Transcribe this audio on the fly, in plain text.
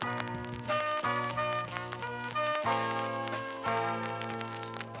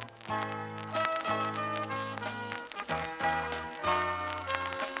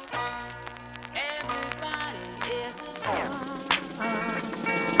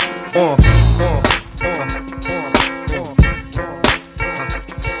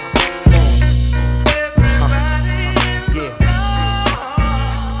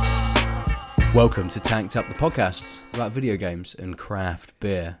Welcome to Tanked Up, the podcast about video games and craft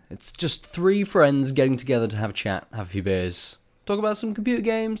beer. It's just three friends getting together to have a chat, have a few beers, talk about some computer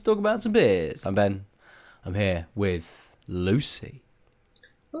games, talk about some beers. I'm Ben. I'm here with Lucy.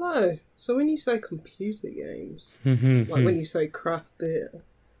 Hello. So when you say computer games, like when you say craft beer,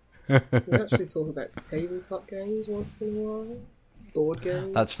 we actually talk about tabletop games once in a while, board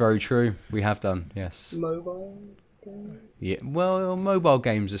games. That's very true. We have done, yes. Mobile games. Yeah. Well, mobile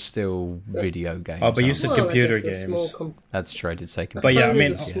games are still video games. Oh, but you said computer games. That's true. I did say computer. But yeah, I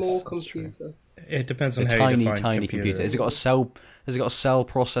mean, a small computer. It depends on a how you tiny, define tiny computer. Has it got a cell? Has it got a cell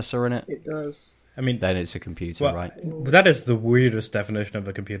processor in it? It does. I mean, then it's a computer, well, right? That is the weirdest definition of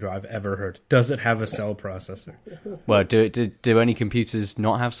a computer I've ever heard. Does it have a cell processor? Well, do any computers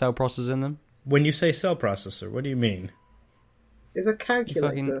not have cell processors in them? When you say cell processor, what do you mean? Is a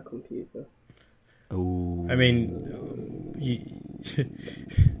calculator a computer? Ooh. I mean,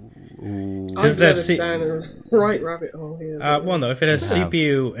 I've led us down a right rabbit hole here. Well, no, if it has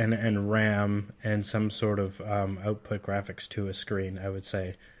CPU and RAM and some sort of output graphics to a screen, I would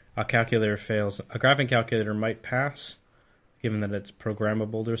say a calculator fails. A graphing calculator might pass, given that it's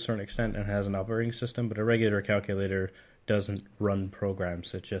programmable to a certain extent and has an operating system, but a regular calculator doesn't run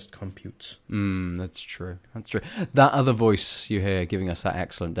programs, it just computes. That's true. That's true. That other voice you hear giving us that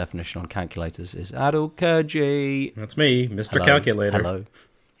excellent definition on calculators is Adil Kurji. That's me, Mr. Hello. Calculator. Hello.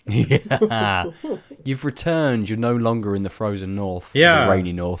 Yeah. You've returned. You're no longer in the frozen north. Yeah. The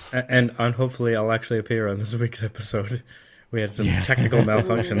rainy north. And hopefully I'll actually appear on this week's episode. We had some technical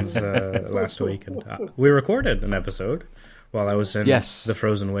malfunctions last week, and we recorded an episode while I was in the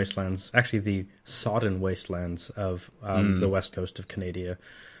frozen wastelands, actually the sodden wastelands of the west coast of Canada.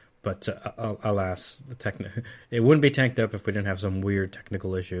 But alas, it wouldn't be tanked up if we didn't have some weird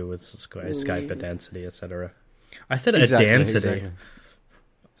technical issue with Skype Audacity, etc. I said Audacity. Exactly.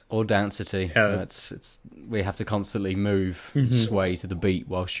 Audacity. It's we have to constantly move, and sway to the beat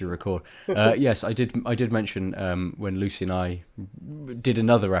whilst you record. Yes, I did mention when Lucy and I did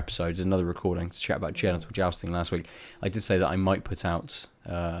another recording to chat about genital jousting last week. I did say that I might put out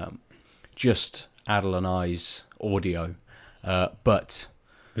just Adel and I's audio, but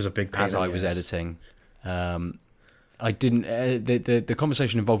it was a big pain as I was editing, I didn't. The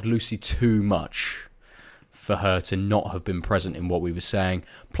conversation involved Lucy too much for her to not have been present in what we were saying.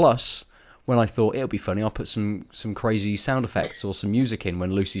 Plus, when I thought it'll be funny, I'll put some crazy sound effects or some music in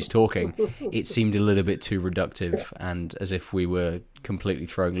when Lucy's talking, it seemed a little bit too reductive and as if we were completely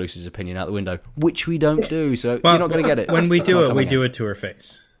throwing Lucy's opinion out the window, which we don't do, so you're not going to get it. When we do it, we do it to her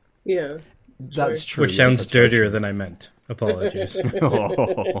face. Yeah. That's true. Which sounds dirtier than I meant. Apologies.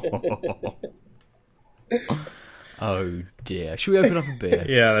 Oh dear. Should we open up a beer?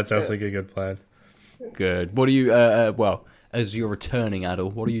 Yeah, that sounds like a good plan. Good. What are you, as you're returning,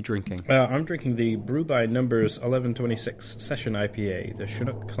 Adel, what are you drinking? I'm drinking the Brew by Numbers 1126 Session IPA, the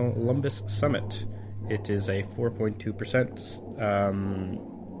Chinook Columbus Summit. It is a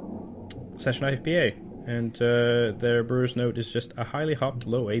 4.2% Session IPA, and their brewer's note is just a highly hopped,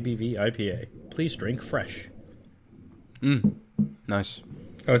 low ABV IPA. Please drink fresh. Nice.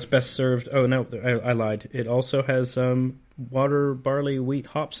 Oh, it's best served. Oh, no, I lied. It also has water, barley, wheat,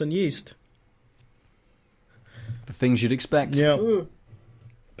 hops, and yeast. The things you'd expect. Yeah.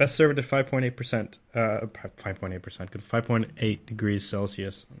 Best served at 5.8%. 5.8%. Good. 5.8 degrees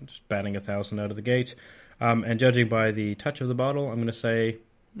Celsius. I'm just batting 1,000 out of the gate. And judging by the touch of the bottle, I'm going to say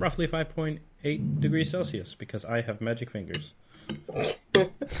roughly 5.8 degrees Celsius because I have magic fingers.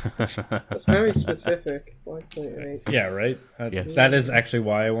 That's very specific. 5.8. Yeah, right? Yes. That is actually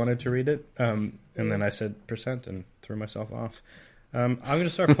why I wanted to read it. And then I said percent and threw myself off. I'm going to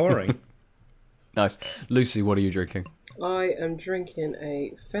start pouring. Nice. Lucy, what are you drinking? I am drinking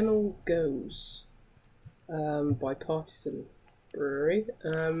a Fennel Goes by Partisan Brewery.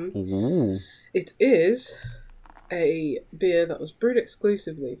 It is a beer that was brewed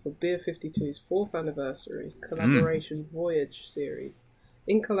exclusively for Beer 52's 4th anniversary collaboration Voyage series,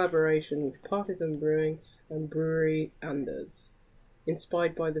 in collaboration with Partisan Brewing and Brewery Anders,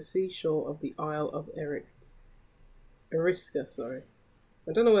 inspired by the seashore of the Isle of Eriska.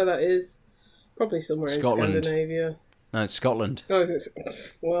 I don't know where that is. Probably somewhere Scotland. in Scandinavia. No, it's Scotland. Oh,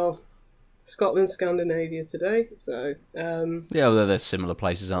 well, Scotland, Scandinavia today. So yeah, well, there's similar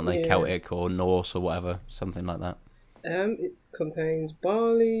places, aren't they? Yeah. Celtic or Norse or whatever, something like that. It contains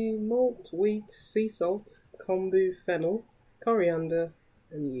barley, malt, wheat, sea salt, kombu, fennel, coriander,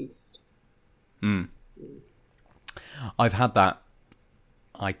 and yeast. I've had that.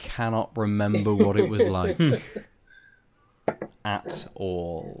 I cannot remember what it was like at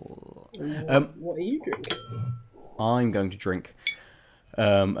all. What are you drinking? I'm going to drink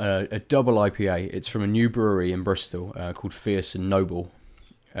a double IPA. It's from a new brewery in Bristol called Fierce and Noble.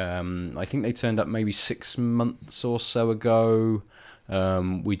 I think they turned up maybe 6 months or so ago.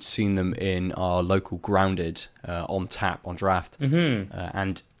 We'd seen them in our local Grounded on tap, on draft.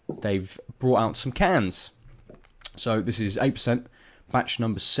 And they've brought out some cans. So this is 8%, batch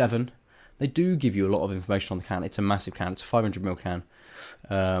number 7. They do give you a lot of information on the can. It's a massive can. It's a 500ml can.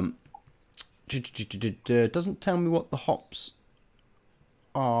 Doesn't tell me what the hops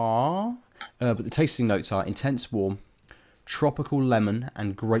are. But the tasting notes are intense warm, tropical lemon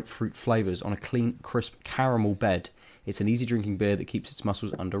and grapefruit flavours on a clean, crisp caramel bed. It's an easy drinking beer that keeps its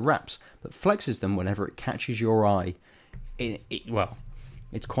muscles under wraps, but flexes them whenever it catches your eye.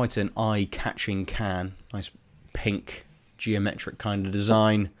 It's quite an eye-catching can. Nice pink, geometric kind of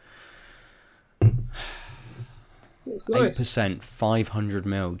design. It's nice. 8%,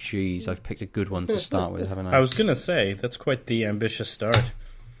 500ml. Jeez, I've picked a good one to start with, haven't I? I was going to say, that's quite the ambitious start.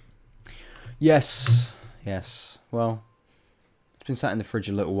 Yes. Well, it's been sat in the fridge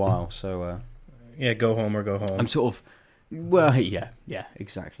a little while, so... yeah, go home or go home. I'm sort of... Well, yeah,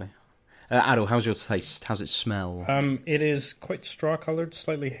 exactly. Adil, how's your taste? How's it smell? It is quite straw-coloured,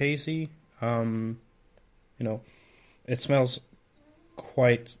 slightly hazy. It smells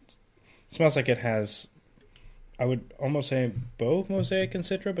quite... It smells like it has... I would almost say both Mosaic and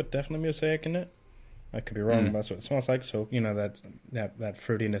Citra, but definitely Mosaic in it. I could be wrong, but that's what it smells like. So, that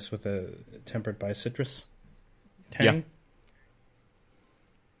fruitiness with a tempered by citrus tang. Yeah.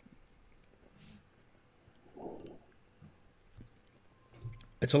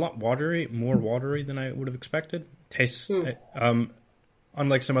 It's a lot more watery than I would have expected. Tastes,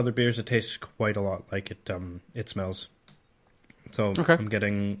 unlike some other beers, it tastes quite a lot like it smells. So okay. I'm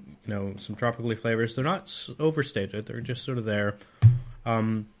getting, some tropically flavors. They're not overstated. They're just sort of there.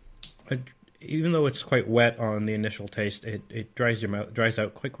 Even though it's quite wet on the initial taste, it dries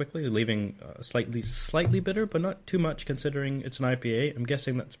out quite quickly, leaving slightly bitter, but not too much considering it's an IPA. I'm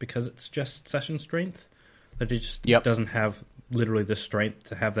guessing that's because it's just session strength, that it just doesn't have literally the strength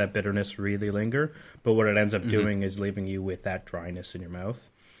to have that bitterness really linger. But what it ends up doing is leaving you with that dryness in your mouth.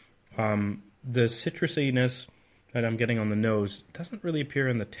 The citrusiness that I'm getting on the nose doesn't really appear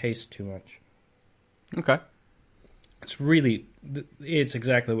in the taste too much. Okay. It's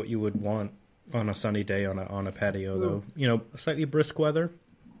exactly what you would want on a sunny day on a patio, though. Slightly brisk weather.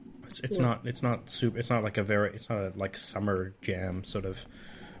 It's not like summer jam sort of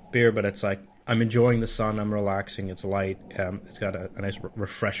beer, but it's like I'm enjoying the sun. I'm relaxing. It's light. It's got a nice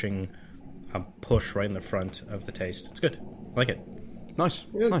refreshing push right in the front of the taste. It's good. I like it. Nice.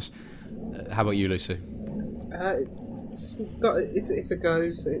 How about you, Lucy? It's a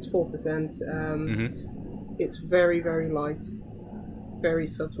Goes. It's 4%. It's very, very light, very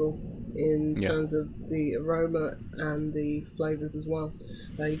subtle in terms of the aroma and the flavours as well.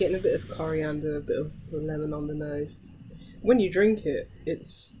 You're getting a bit of coriander, a bit of lemon on the nose. When you drink it,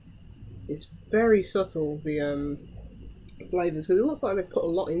 it's very subtle, the flavours, because it looks like they put a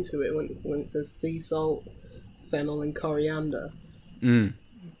lot into it when it says sea salt, fennel and coriander.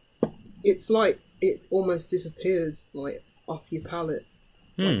 It's like it almost disappears off your palate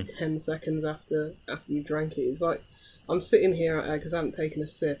 10 seconds after you drank it. It's like I'm sitting here because I haven't taken a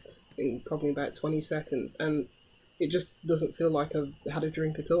sip in probably about 20 seconds, and it just doesn't feel like I've had a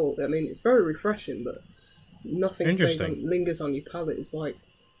drink at all. I mean, it's very refreshing, but nothing lingers on your palate. It's like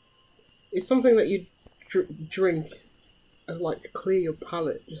it's something that you drink as to clear your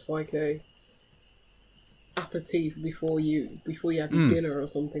palate, just like a aperitif before you have your dinner or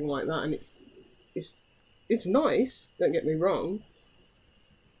something like that. And it's nice. Don't get me wrong,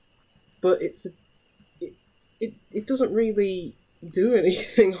 but it doesn't really do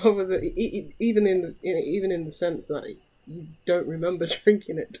anything other than even in the sense that you don't remember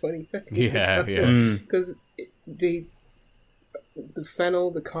drinking it 20 seconds ago. Because the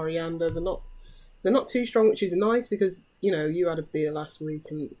fennel, the coriander, they're not too strong, which is nice because you had a beer last week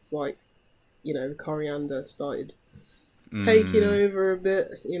and it's like the coriander started taking over a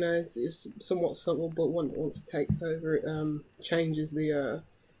bit. It's somewhat subtle, but once it takes over, it changes the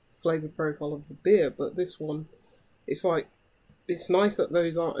flavor profile of the beer. But this one, it's nice that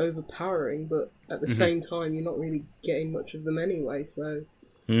those aren't overpowering, but at the same time, you're not really getting much of them anyway. So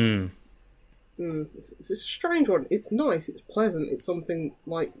It's a strange one. It's nice. It's pleasant. It's something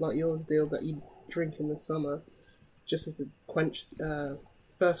like yours, Deal, that you drink in the summer, just as a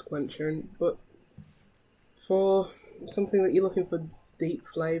thirst quencher. But for something that you're looking for deep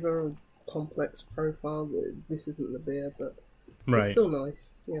flavour or complex profile, this isn't the beer, but it's still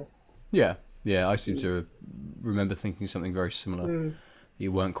nice. Yeah. I seem to remember thinking something very similar.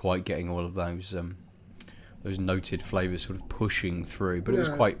 You weren't quite getting all of those noted flavours sort of pushing through, but it was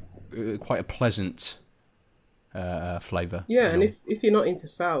quite a pleasant flavour. Yeah, and if you're not into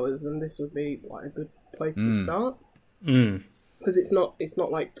sours, then this would be like a good place to start. Because it's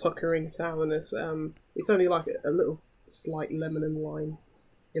not like puckering sourness. It's only like a little slight lemon and lime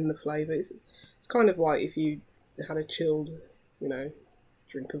in the flavour. It's kind of like if you had a chilled,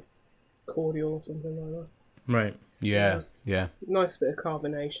 drink of cordial or something like that. Right. Yeah. Nice bit of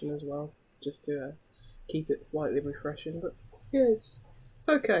carbonation as well, just to keep it slightly refreshing. But yeah, it's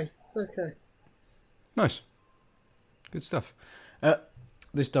okay. It's okay. Nice. Good stuff.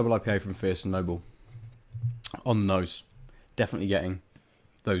 This double IPA from Fierce and Noble, on the nose, definitely getting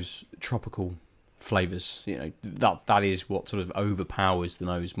those tropical flavours. That is what sort of overpowers the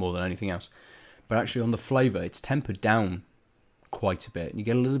nose more than anything else. But actually on the flavour, it's tempered down quite a bit. You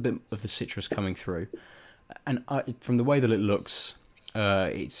get a little bit of the citrus coming through. And from the way that it looks,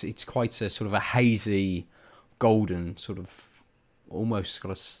 it's quite a sort of a hazy, golden sort of, almost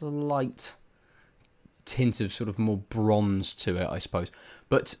got a slight tint of sort of more bronze to it, I suppose.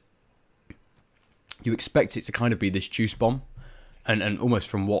 But you expect it to kind of be this juice bomb, and almost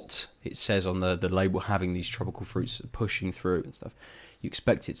from what it says on the label, having these tropical fruits pushing through and stuff, you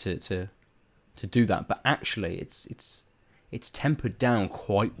expect it to do that. But actually, it's tempered down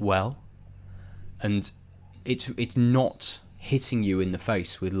quite well, and it's not hitting you in the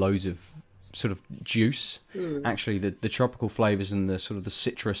face with loads of sort of juice. Actually, the tropical flavours and the sort of the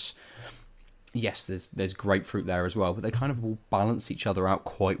citrus, yes, there's grapefruit there as well, but they kind of all balance each other out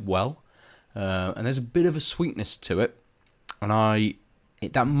quite well. And there's a bit of a sweetness to it, and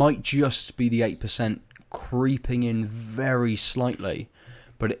that might just be the 8% creeping in very slightly,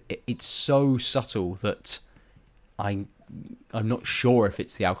 but it's so subtle that I'm not sure if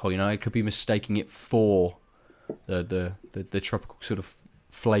it's the alcohol. I could be mistaking it for the tropical sort of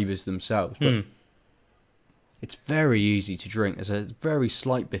flavours themselves, but it's very easy to drink. There's a very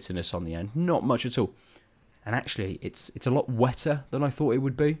slight bitterness on the end, not much at all, and actually it's a lot wetter than I thought it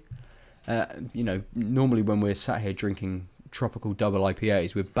would be. Normally when we're sat here drinking tropical double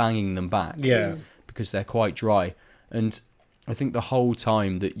IPAs, we're banging them back, because they're quite dry. And I think the whole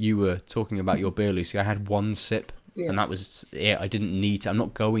time that you were talking about your beer, Lucy, I had one sip, and that was it. I didn't need to. I'm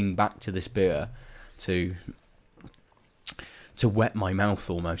not going back to this beer to wet my mouth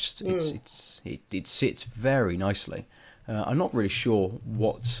almost. It sits very nicely. I'm not really sure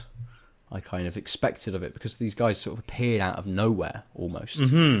what I kind of expected of it, because these guys sort of appeared out of nowhere almost.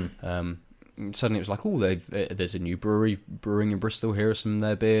 Suddenly it was like, there's a new brewery brewing in Bristol. Here are some of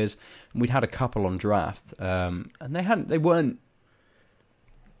their beers. And we'd had a couple on draft, and they were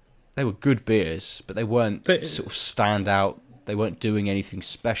good beers, but they weren't sort of stand out. They weren't doing anything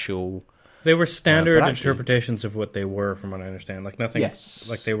special. They were standard interpretations of what they were, from what I understand. Like nothing. Yes.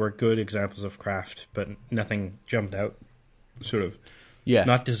 Like they were good examples of craft, but nothing jumped out. Sort of. Yeah.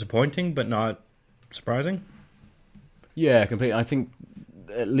 Not disappointing, but not surprising. Yeah, completely. I think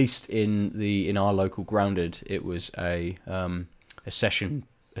at least in our local Grounded, it was a session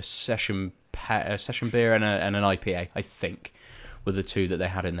beer and an IPA, I think, were the two that they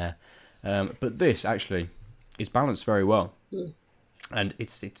had in there. But this actually is balanced very well. And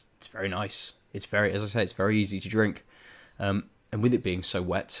it's very nice. It's very, as I say, it's very easy to drink. And with it being so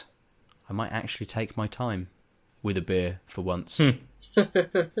wet, I might actually take my time with a beer for once.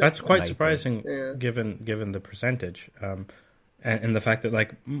 That's quite surprising, given the percentage, and the fact that,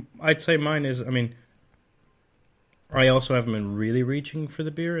 like, I'd say mine is. I mean, I also haven't been really reaching for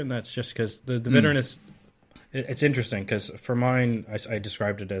the beer, and that's just because the bitterness. It's interesting because for mine, I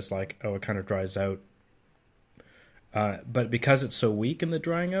described it as like, it kind of dries out. But because it's so weak in the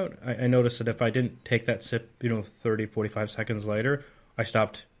drying out, I noticed that if I didn't take that sip, 30, 45 seconds later, I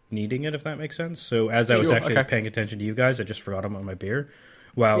stopped needing it, if that makes sense. So as I was paying attention to you guys, I just forgot about my beer.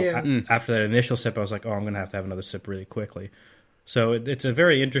 Well, after that initial sip, I was like, I'm going to have another sip really quickly. So it's a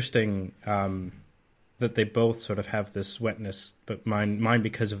very interesting that they both sort of have this wetness, but mine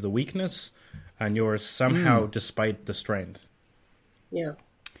because of the weakness, and yours somehow despite the strength. Yeah,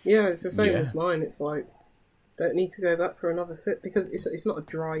 it's the same with mine. It's like, don't need to go back for another sip, because it's not a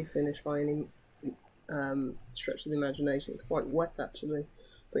dry finish by any stretch of the imagination. It's quite wet actually,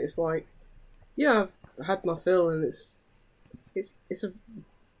 but it's like, I've had my fill, and it's a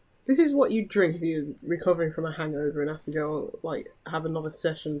This is what you drink if you're recovering from a hangover and have to go have another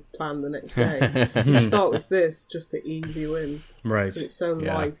session planned the next day. You start with this just to ease you in, right? It's so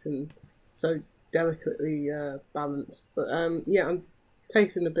light and so delicately balanced. But I'm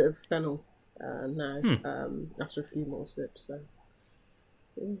tasting a bit of fennel now after a few more sips. So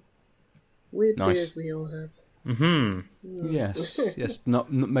weird beers we all have. Yes.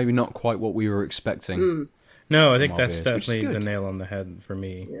 Maybe not quite what we were expecting. No, I think that's definitely the nail on the head for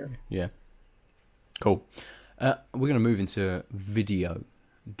me. Yeah. Cool. We're going to move into video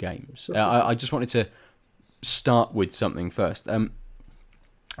games. I just wanted to start with something first.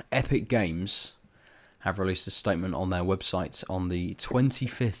 Epic Games have released a statement on their website on the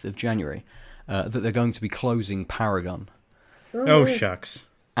 25th of January that they're going to be closing Paragon. Oh, shucks.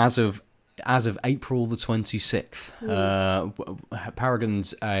 As of April the 26th,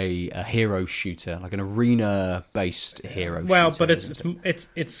 Paragon's a hero shooter, like an arena-based hero shooter. Well, but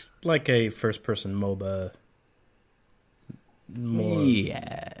it's like a first-person MOBA.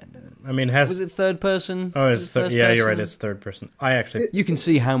 Yeah. I mean, was it third person? Oh, it's third. Yeah, you're right. It's third person. You can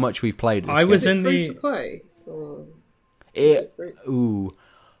see how much we've played. I was in free to play.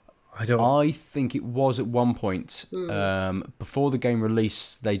 I think it was at one point. Before the game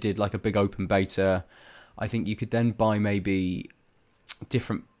released, they did like a big open beta. I think you could then buy maybe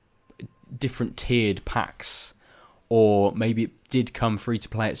different tiered packs, or maybe it did come free to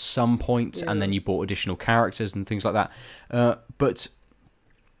play at some point, and then you bought additional characters and things like that. But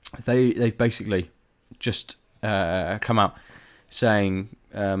they've basically just come out saying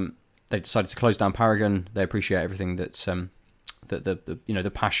they decided to close down Paragon. They appreciate everything that's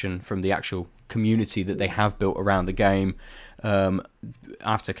the passion from the actual community that they have built around the game.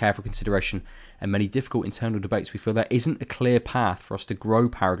 After careful consideration and many difficult internal debates, we feel there isn't a clear path for us to grow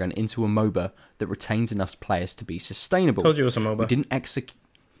Paragon into a MOBA that retains enough players to be sustainable. Told you it was a MOBA. We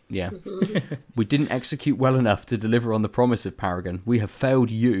didn't execute well enough to deliver on the promise of Paragon. We have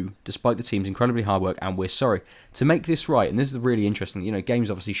failed you, despite the team's incredibly hard work, and we're sorry. To make this right, and this is really interesting, games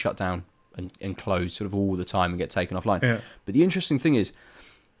obviously shut down and close sort of all the time and get taken offline. Yeah. But the interesting thing is,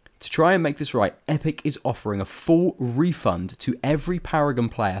 to try and make this right, Epic is offering a full refund to every Paragon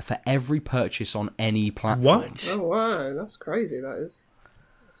player for every purchase on any platform. What? Oh wow, that's crazy. That is.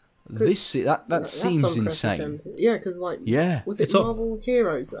 That seems insane. Yeah, because was it Marvel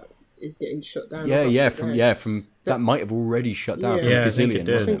Heroes that is getting shut down? From that might have already shut down from Gazillion,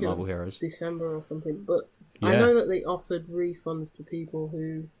 wasn't it? Marvel Heroes, December or something. But I know that they offered refunds to people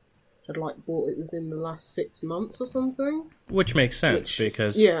who had bought it within the last 6 months or something, which makes sense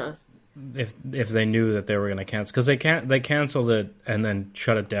because if they knew that they were going to cancel, because they canceled it and then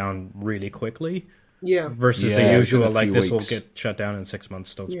shut it down really quickly. Yeah. Versus the usual this will get shut down in 6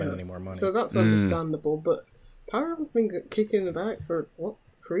 months. Don't spend any more money. So that's understandable. But Paragon's been kicking the back for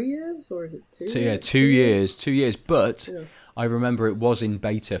 3 years, or is it 2 years? So 2 years. 2 years. But I remember it was in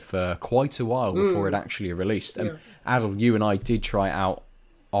beta for quite a while before it actually released. And Adel, you and I did try it out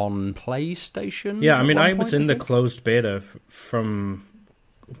on PlayStation. Yeah, I mean, I was in the closed beta from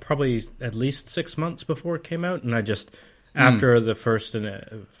probably at least 6 months before it came out, and I just after the first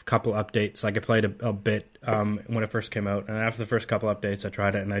couple updates, I played a bit when it first came out, and after the first couple updates, I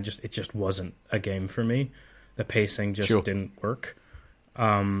tried it, and it just wasn't a game for me. The pacing just didn't work,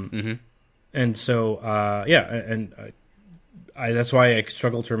 and so that's why I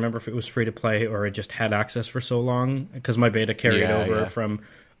struggled to remember if it was free to play or it just had access for so long, because my beta carried over from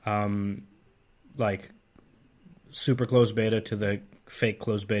super closed beta to the fake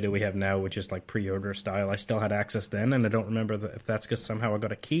closed beta we have now, which is pre-order style. I still had access then, and I don't remember if that's because somehow I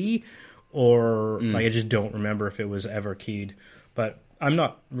got a key, or I just don't remember if it was ever keyed. But I'm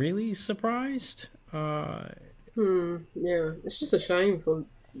not really surprised. Yeah, it's just a shame for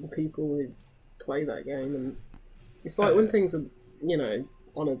the people who play that game, and it's when things are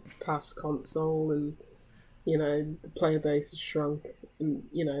on a past console and the player base has shrunk, and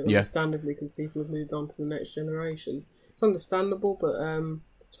understandably because people have moved on to the next generation. It's understandable, but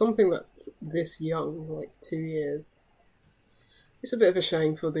something that's this young, 2 years, it's a bit of a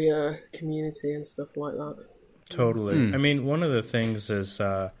shame for the community and stuff like that. Totally. I mean, one of the things is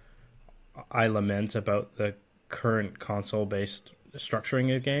I lament about the current console-based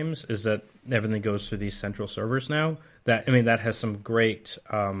structuring of games is that everything goes through these central servers now. That has some great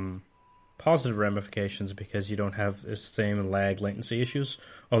positive ramifications because you don't have the same lag latency issues.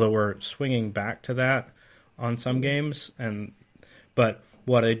 Although we're swinging back to that on some games, but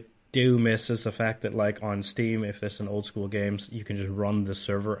what I do miss is the fact that on Steam, if there's an old school games, you can just run the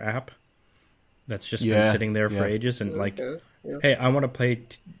server app that's just been sitting there for ages, and hey, I want to play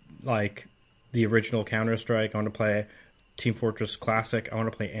the original Counter-Strike, I want to play Team Fortress Classic. I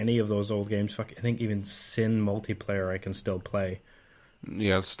want to play any of those old games. Fuck, I think even Sin multiplayer I can still play.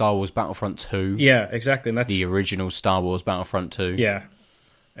 Yeah, Star Wars Battlefront 2. Yeah, exactly. And that's the original Star Wars Battlefront 2. Yeah,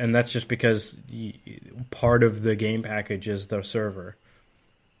 and that's just because part of the game package is the server.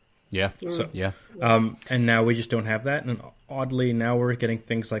 Yeah. So, yeah. And now we just don't have that. And oddly, now we're getting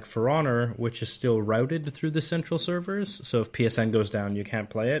things like For Honor, which is still routed through the central servers. So if PSN goes down, you can't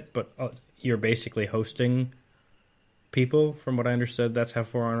play it. But you're basically hosting people. From what I understood, that's how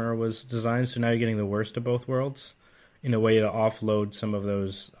For Honor was designed. So now you're getting the worst of both worlds in a way to offload some of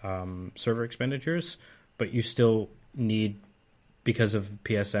those server expenditures. But you still need, because of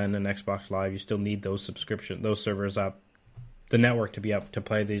PSN and Xbox Live, you still need those servers up, the network to be up to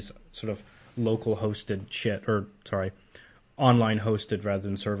play these sort of local hosted online hosted rather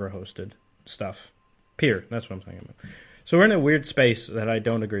than server hosted stuff. Peer, that's what I'm talking about. So we're in a weird space that I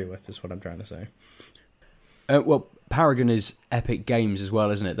don't agree with, is what I'm trying to say. Well, Paragon is Epic Games as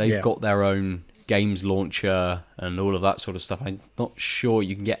well, isn't it? They've got their own games launcher and all of that sort of stuff. I'm not sure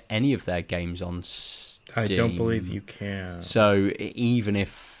you can get any of their games on Steam. I don't believe you can. So even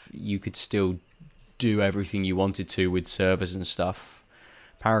if you could still do everything you wanted to with servers and stuff,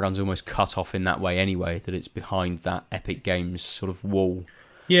 Paragon's almost cut off in that way anyway, that it's behind that Epic Games sort of wall.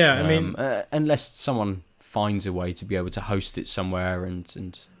 Yeah, I mean... unless someone finds a way to be able to host it somewhere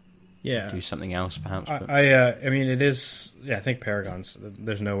and do something else, perhaps. I mean, it is... Yeah, I think Paragon's...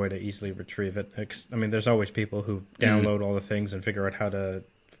 There's no way to easily retrieve it. I mean, there's always people who download all the things and figure out how to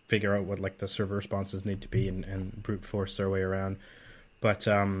figure out what like the server responses need to be and brute force their way around. But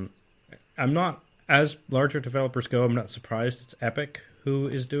I'm not... As larger developers go, I'm not surprised it's Epic who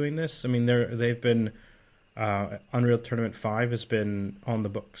is doing this. I mean, they've been... Unreal Tournament 5 has been on the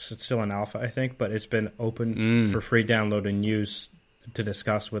books. It's still in alpha, I think, but it's been open for free download and use to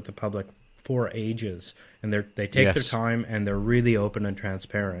discuss with the public for ages. And they take their time, and they're really open and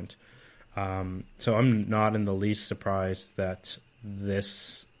transparent. So I'm not in the least surprised that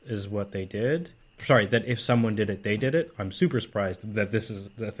this is what they did. Sorry, that if someone did it, they did it. I'm super surprised that this is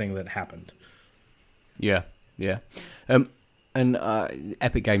the thing that happened. Yeah. And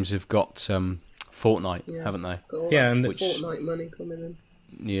Epic Games have got Fortnite, haven't they? And the Fortnite money coming in.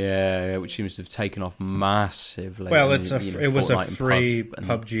 Yeah, which seems to have taken off massively. Well, it was a free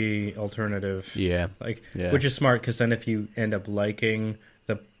PUBG alternative. Yeah, which is smart, because then if you end up liking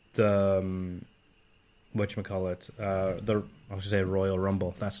the whatchamacallit, I was going to say Royal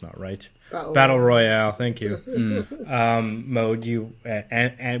Rumble. That's not right. Battle Royale. Thank you. Mode,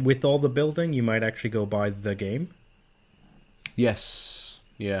 and with all the building, you might actually go buy the game. Yes.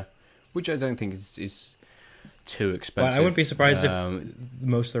 Yeah. Which I don't think is too expensive. Well, I wouldn't be surprised if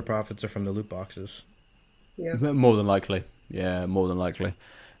most of their profits are from the loot boxes. Yeah. More than likely. Yeah, more than likely.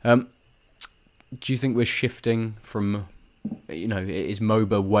 Do you think we're shifting from, is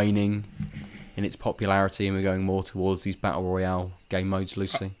MOBA waning in its popularity and we're going more towards these Battle Royale game modes,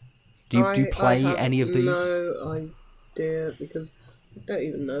 Lucy? Do you play any of these? No idea, because I don't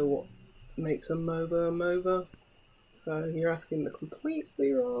even know what makes a MOBA. So you're asking the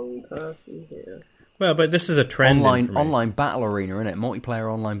completely wrong person here. Well, but this is a trend. Online battle arena, isn't it?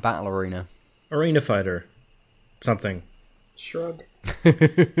 Multiplayer online battle arena. Arena fighter. Something. Shrug. Let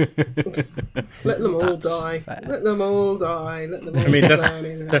them all die. Fair. Let them all die. Let them all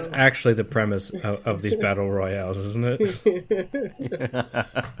die. That's actually the premise of these battle royales, isn't it?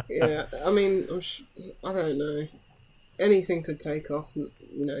 Yeah, I mean, I don't know. Anything could take off,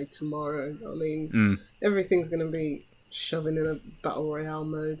 tomorrow. I mean, everything's going to be shoving in a battle royale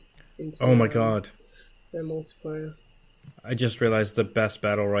mode into oh my god, their multiplayer. I just realized the best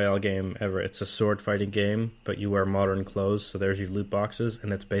battle royale game ever. It's a sword fighting game, but you wear modern clothes, so there's your loot boxes,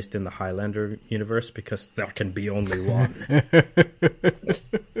 and it's based in the Highlander universe, because there can be only one.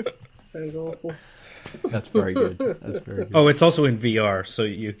 Sounds awful. That's very good. Oh, it's also in VR, so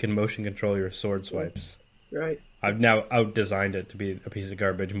you can motion control your sword swipes. Right. I've now out-designed it to be a piece of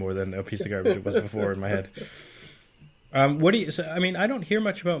garbage more than a piece of garbage it was before in my head. I don't hear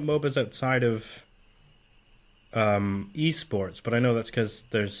much about MOBAs outside of esports, but I know that's because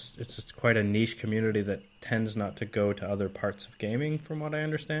it's quite a niche community that tends not to go to other parts of gaming, from what I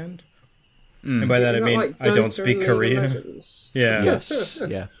understand. And by that I mean, like, I don't speak Korean. Yeah. Yes.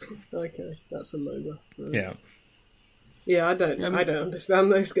 Yeah. Okay, that's a MOBA. Yeah. Yeah, I don't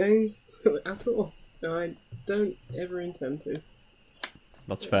understand those games at all. No, I don't ever intend to.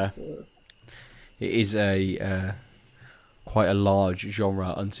 That's fair. It is a quite a large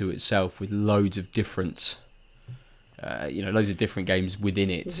genre unto itself, with loads of different, games within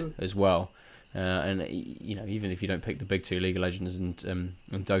it as well. And even if you don't pick the big two, League of Legends and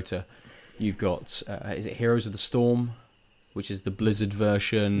Dota, you've got is it Heroes of the Storm which is the Blizzard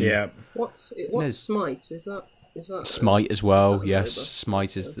version. Yeah. What's Smite? Is that Smite as well? Yes,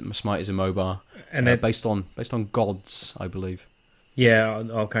 Smite is a MOBA, and based on gods, I believe. Yeah,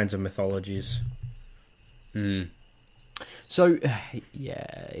 all kinds of mythologies. So, yeah,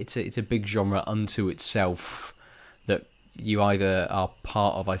 it's a big genre unto itself that you either are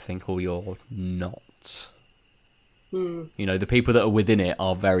part of, I think, or you're not. You know, the people that are within it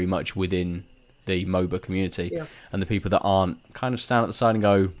are very much within the MOBA community, and the people that aren't kind of stand at the side and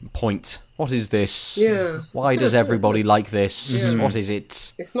go, point, what is this? Yeah. Why does everybody like this? What is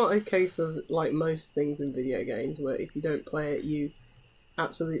it? It's not a case of, like most things in video games, where if you don't play it, you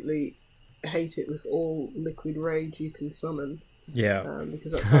absolutely hate it with all liquid rage you can summon. Yeah.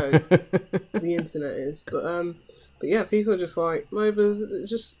 Because that's how the internet is. But yeah, people are just like, MOBAs, it's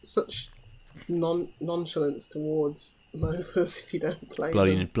just such nonchalance towards MOBAs if you don't play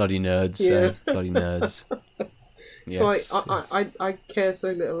them. Bloody nerds. Yeah. Bloody nerds. It's like, I care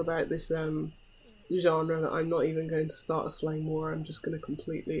so little about this genre that I'm not even going to start a flame war. I'm just going to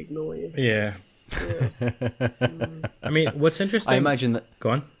completely ignore you. Yeah. I mean, what's interesting... I imagine that... Go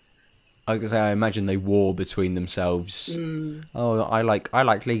on. I was going to say, I imagine they war between themselves. Oh, I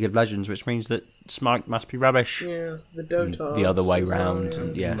like League of Legends, which means that Smite must be rubbish. Yeah, the Dotards. The other way round.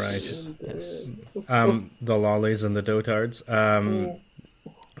 Well, Yes. Right. Yes. The lollies and the dotards.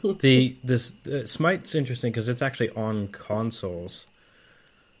 Smite's interesting because it's actually on consoles,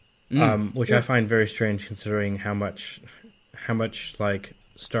 which I find very strange considering how much like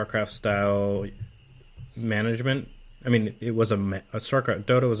StarCraft style management. I mean, it was a StarCraft.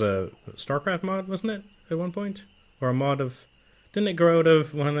 Dota was a StarCraft mod, wasn't it, at one point, or a mod of? Didn't it grow out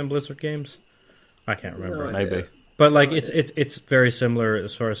of one of them Blizzard games? I can't remember. No, maybe. But like it's very similar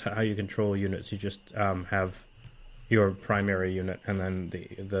as far as how you control units. You just have your primary unit, and then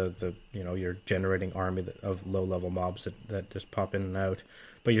the you're generating army of low level mobs that just pop in and out.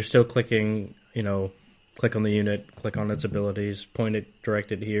 But you're still clicking, click on the unit, click on its abilities, point it,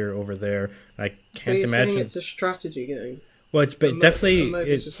 direct it here, over there. I can't imagine. Saying it's a strategy game. Well, it's definitely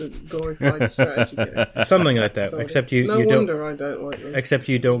it's just a glorified strategy game. Something like that. Except you wonder I don't like them. Except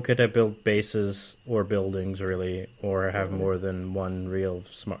you don't get to build bases or buildings really, or have more than one real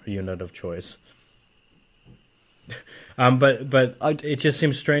smart unit of choice. But it just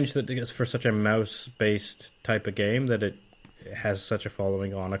seems strange that it's for such a mouse-based type of game that it has such a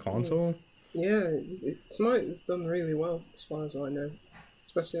following on a console. Yeah, Smite has done really well as far as I know,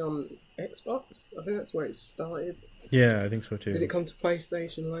 especially on Xbox. I think that's where it started. Yeah, I think so too. Did it come to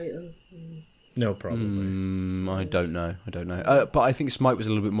PlayStation later? No, probably. I don't know. But I think Smite was a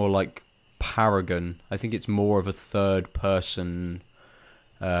little bit more like Paragon. I think it's more of a third-person.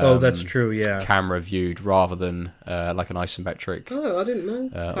 That's true. Yeah, camera viewed rather than like an isometric. Oh, I didn't know.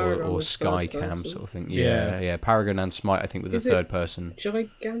 Or sky cam sort of thing. Yeah. Paragon and Smite, I think, with the third person.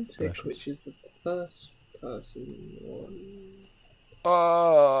 Gigantic, versions. Which is the first person one.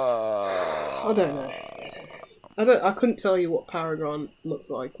 I don't know. I couldn't tell you what Paragon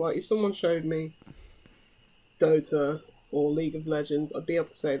looks like. Like, if someone showed me Dota or League of Legends, I'd be able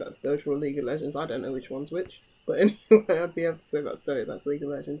to say that's Dota or League of Legends. I don't know which one's which. But anyway, I'd be able to say that's Dota, that's League of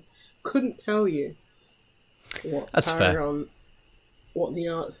Legends. Couldn't tell you what that's Paragon, fair. What the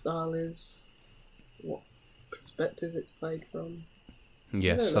art style is, what perspective it's played from.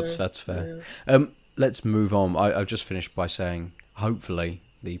 Yes, that's fair. Yeah. Let's move on. I've just finished by saying, hopefully,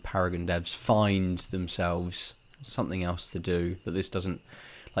 the Paragon devs find themselves something else to do, that this doesn't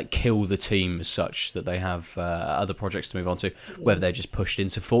kill the team as such, that they have other projects to move on to, whether they're just pushed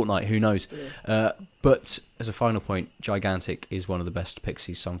into Fortnite, who knows. But as a final point, Gigantic is one of the best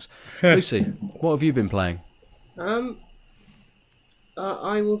Pixies songs. Lucy, what have you been playing? I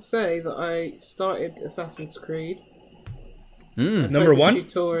will say that I started Assassin's Creed. Number one?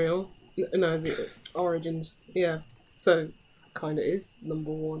 Tutorial. No, the Origins. Yeah. So, kind of is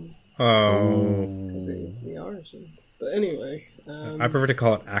number one. Oh. Because it is the Origins. But anyway. I prefer to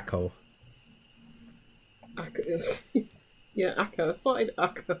call it Akko. Yeah, Akko. I started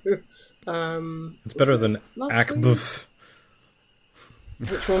Akko. It's better than Akbuf.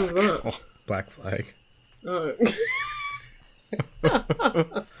 Which one's that? Oh, Black Flag. Oh.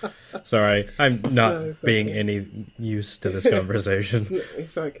 Sorry, I'm not being any use to this conversation.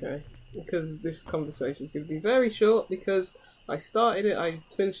 It's okay. Because this conversation is going to be very short, because I started it, I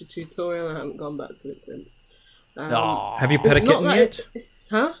finished the tutorial, and I haven't gone back to it since. Have you pet a kitten yet?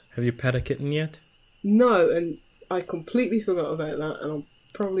 Huh? Have you pet a kitten yet? No, and I completely forgot about that, and I'm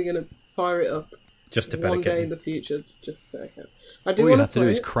probably going to fire it up just to pet a one kitten. day in the future, just to pet a cat. All you have to do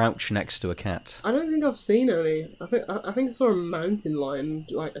is crouch next to a cat. I don't think I've seen any. I think I saw a mountain lion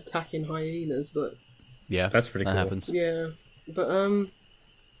attacking hyenas, but yeah, that's pretty cool. That happens. Yeah, But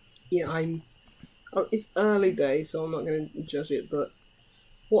yeah, it's early days, so I'm not going to judge it. But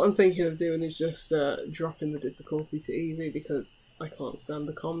what I'm thinking of doing is just dropping the difficulty to easy because I can't stand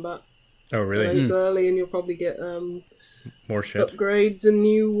the combat. Oh, really? I know it's early, and you'll probably get more shit, upgrades and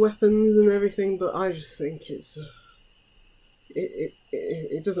new weapons and everything. But I just think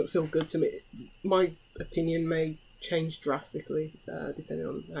it doesn't feel good to me. My opinion may change drastically depending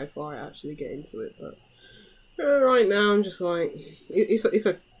on how far I actually get into it. But right now, I'm just like, if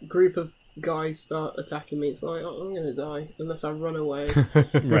a group of guys start attacking me, it's like, I'm going to die unless I run away.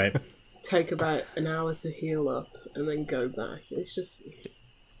 Right. Take about an hour to heal up and then go back. It's just...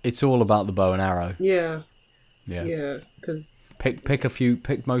 It's all about the bow and arrow. Yeah. Yeah. Yeah, because... Pick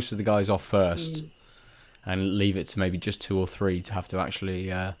most of the guys off first and leave it to maybe just 2 or 3 to have to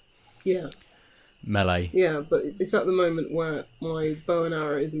actually melee. Yeah, but it's at the moment where my bow and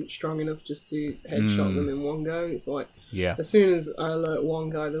arrow isn't strong enough just to headshot them in one go. And it's like, as soon as I alert one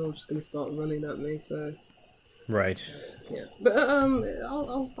guy, they're all just going to start running at me. So, right. Yeah, but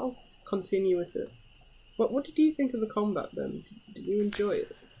I'll continue with it. What did you think of the combat then? Did you enjoy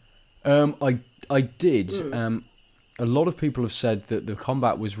it? I did. A lot of people have said that the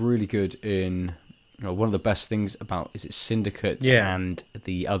combat was really good in. One of the best things about Syndicate and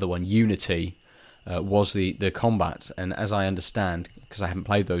the other one Unity. Was the combat, and as I understand, because I haven't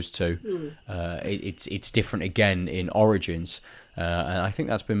played those two, it's different again in Origins, and I think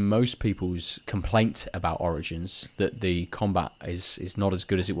that's been most people's complaint about Origins, that the combat is not as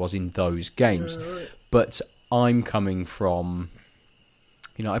good as it was in those games. Right. But I'm coming from,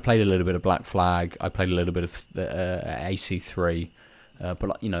 I played a little bit of Black Flag, I played a little bit of AC3,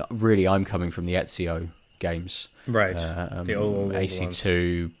 but really I'm coming from the Ezio games, right? The old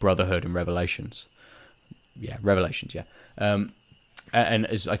AC2, ones. Brotherhood, and Revelations. Yeah, Revelations. Yeah, and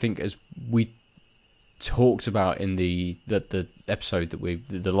as I think as we talked about in the episode that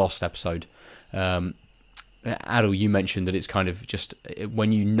the Lost episode, Adel, you mentioned that it's kind of just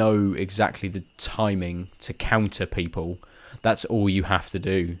when you know exactly the timing to counter people. That's all you have to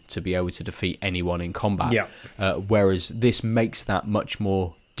do to be able to defeat anyone in combat. Yeah. Whereas this makes that much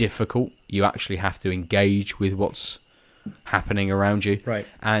more difficult. You actually have to engage with what's happening around you, right?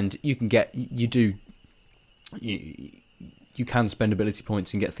 And you can you can spend ability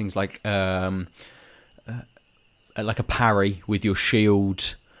points and get things like a parry with your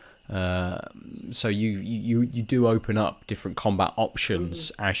shield. So you do open up different combat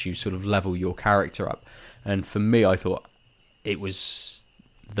options as you sort of level your character up. And for me, I thought it was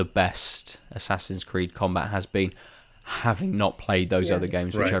the best Assassin's Creed combat has been, having not played those other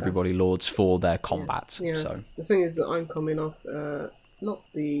games, which everybody lauds for their combat. Yeah. So the thing is that I'm coming off not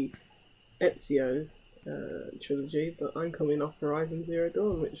the Ezio trilogy, but I'm coming off Horizon Zero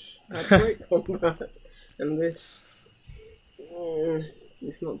Dawn, which had great combat, and this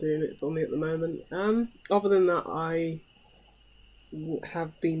it's not doing it for me at the moment. Other than that, I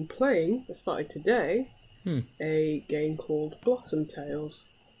have been playing. I started today a game called Blossom Tales.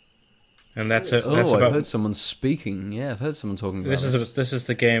 And that's I've heard someone speaking. Yeah, I've heard someone talking about this. This is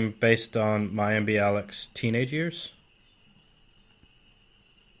the game based on Mayim Bialik's teenage years.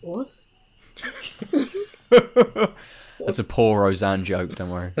 What? That's a poor Roseanne joke. Don't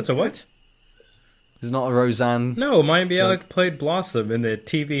worry. That's a what? It's not a Roseanne. No, Mayim Bialik played Blossom in the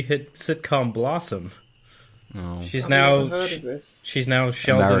TV hit sitcom Blossom. Oh. She's I've never heard of this. She's now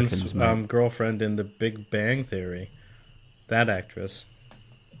Sheldon's girlfriend in The Big Bang Theory. That actress.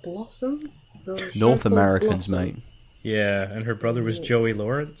 Blossom? North Americans, Blossom. mate. Yeah, and her brother was Joey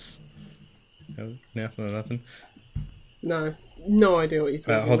Lawrence. Nothing. No idea what you're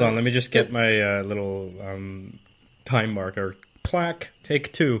talking about. Hold on, let me just get my little time marker. Clack,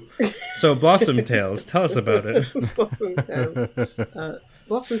 take 2. So, Blossom Tales, tell us about it. Blossom Tales.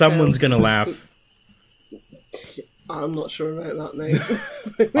 Someone's going to laugh. I'm not sure about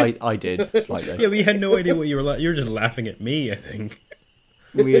that, mate. I did, slightly. Yeah, we had no idea what you were you were just laughing at me, I think.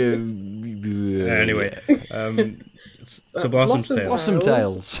 Anyway, so Blossom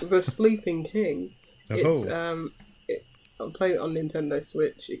Tales. The Sleeping King. Oh. It's, I played it on Nintendo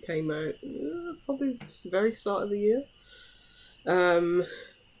Switch. It came out probably very start of the year.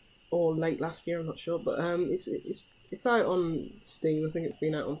 Or late last year, I'm not sure. But it's out on Steam. I think it's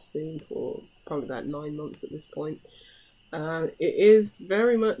been out on Steam for probably about 9 months at this point. It is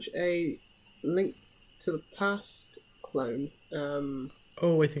very much a Link to the Past clone.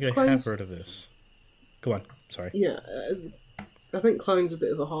 I think I have heard of this. Go on, sorry. Yeah, I think clone's a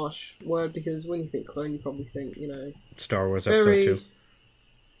bit of a harsh word, because when you think clone, you probably think, Star Wars Episode 2.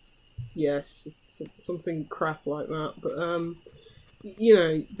 Yes, something crap like that. But,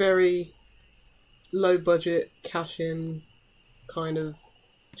 very low budget, cash in kind of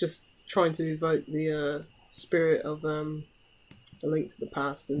just trying to evoke the spirit of A Link to the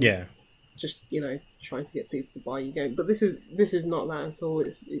Past, and just trying to get people to buy your game. But this is not that at all.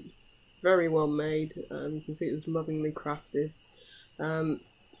 It's very well made. You can see it was lovingly crafted.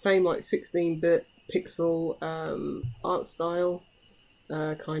 Same like 16-bit pixel art style,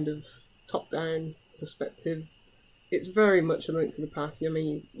 kind of top-down perspective. It's very much A Link to the Past. I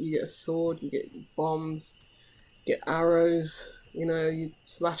mean, you get a sword, you get bombs, you get arrows. You're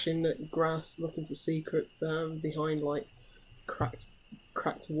slashing at grass, looking for secrets behind like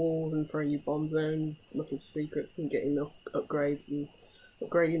cracked walls, and throwing your bombs there and looking for secrets and getting the upgrades and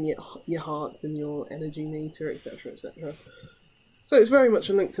upgrading your hearts and your energy meter, etc., etc. So it's very much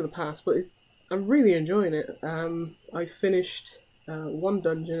A Link to the Past, but I'm really enjoying it. I finished one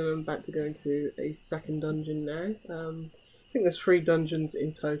dungeon and I'm about to go into a second dungeon now. I think there's 3 dungeons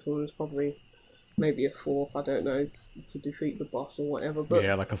in total, and there's probably maybe a 4th, I don't know, to defeat the boss or whatever. But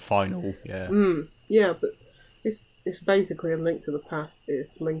like a final, yeah, but it's basically A Link to the Past if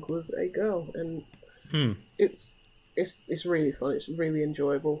Link was a girl, and it's really fun. It's really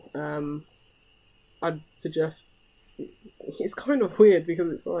enjoyable. I'd suggest. It's kind of weird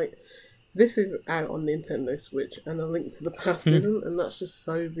because it's like this is out on Nintendo Switch and A Link to the Past isn't, and that's just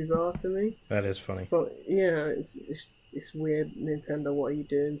so bizarre to me. That is funny. So yeah, it's weird. Nintendo, what are you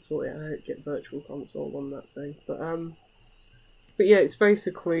doing? Sort it out. Get Virtual Console on that thing. But yeah, it's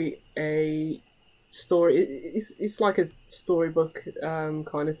basically a story. It's like a storybook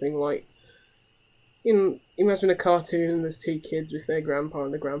kind of thing. Like, imagine a cartoon and there's 2 kids with their grandpa,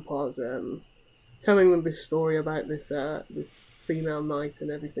 and the grandpa's telling them this story about this female knight and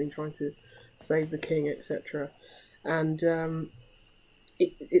everything, trying to save the king, etc. And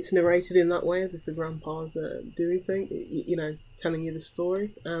it's narrated in that way, as if the grandpa's doing things, telling you the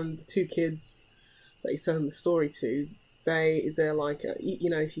story. And the 2 kids that he's telling the story to, they're like,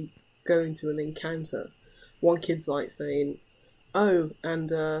 if you go into an encounter, one kid's like saying, "Oh, and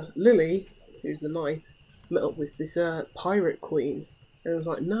Lily, who's the knight, met up with this pirate queen," and it was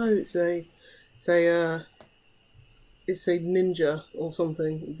like, "No, it's a ninja or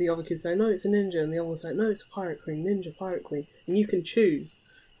something." The other kids say, "No, it's a ninja," and the other one say, "No, it's a pirate queen, ninja pirate queen," and you can choose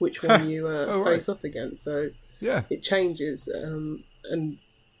which one you face up against. So it changes, and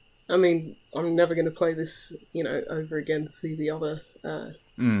I mean, I'm never going to play this, over again to see the other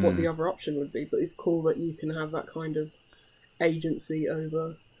what the other option would be. But it's cool that you can have that kind of agency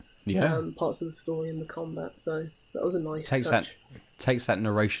over parts of the story and the combat. So that was a nice touch. Takes that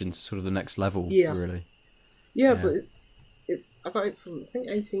narration to sort of the next level, really. Yeah, but I got it for, I think,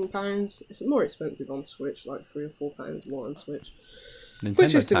 £18. It's more expensive on Switch, like £3 or £4 more on Switch.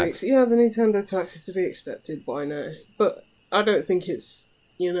 Nintendo tax. The Nintendo tax is to be expected by now. But I don't think it's,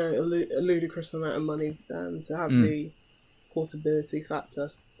 a ludicrous amount of money to have the portability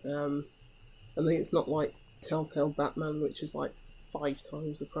factor. I mean, it's not like Telltale Batman, which is like 5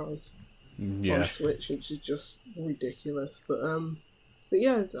 times the price on Switch, which is just ridiculous. But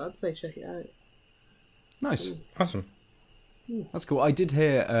yeah, I'd say check it out. Nice. Awesome. That's cool. I did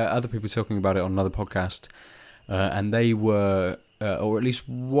hear other people talking about it on another podcast, and they were, or at least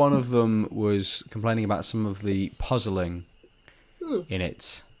one of them was complaining about some of the puzzling in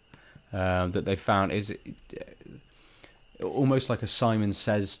it that they found is almost like a Simon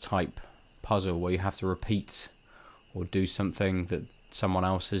Says type puzzle where you have to repeat or do something that someone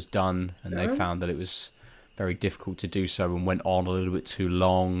else has done, and they found that it was very difficult to do so and went on a little bit too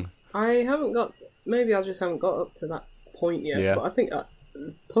long. Maybe I just haven't got up to that point yet, but I think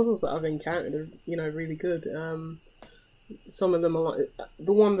puzzles that I've encountered are, really good. Some of them are like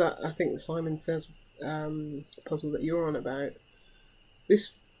the one that I think Simon Says puzzle that you're on about.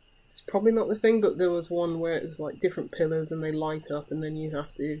 This it's probably not the thing, but there was one where it was like different pillars and they light up, and then you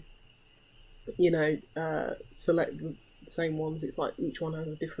have to, select the same ones. It's like each one has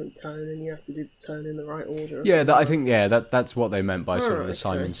a different tone, and you have to do the tone in the right order. I think that's what they meant by sort of the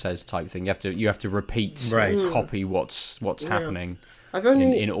Simon Says type thing. You have to repeat, copy what's happening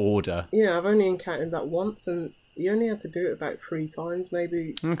in order. Yeah, I've only encountered that once, and you only had to do it about 3 times.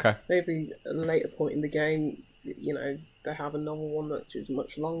 Maybe at a later point in the game, they have another one which is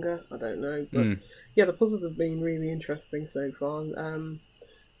much longer. I don't know, but the puzzles have been really interesting so far.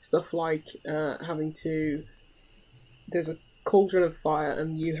 Stuff like having to. There's a cauldron of fire,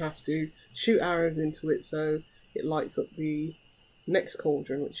 and you have to shoot arrows into it so it lights up the next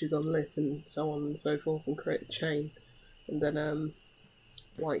cauldron, which is unlit, and so on and so forth, and create a chain. And then,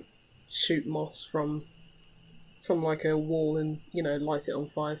 shoot moss from like a wall, and light it on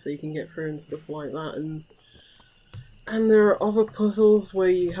fire so you can get through and stuff like that. And there are other puzzles where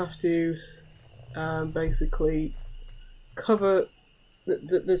you have to basically cover.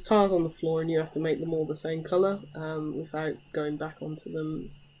 There's tiles on the floor, and you have to make them all the same color without going back onto them.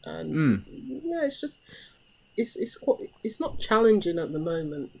 And yeah, it's just it's not challenging at the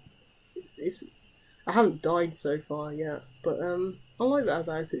moment. It's I haven't died so far yet, but I like that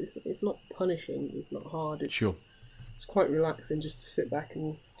about it. It's not punishing. It's not hard. It's quite relaxing just to sit back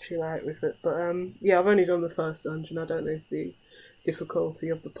and chill out with it. But yeah, I've only done the first dungeon. I don't know if the difficulty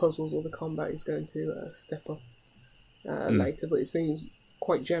of the puzzles or the combat is going to step up later, but it seems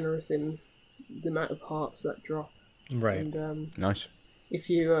quite generous in the amount of hearts that drop. Right. And nice. If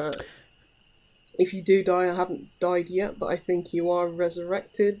you do die, I haven't died yet, but I think you are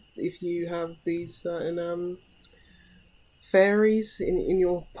resurrected if you have these certain fairies in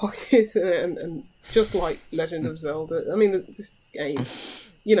your pocket, and just like Legend of Zelda. I mean, this game,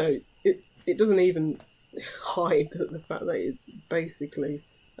 it doesn't even hide the fact that it's basically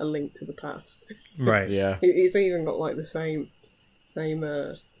a link to the past. Right. Yeah. It's even got like the same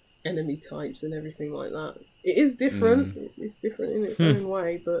enemy types and everything like that. It is different. It's different in its own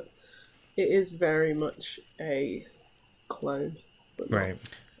way, but it is very much a clone, but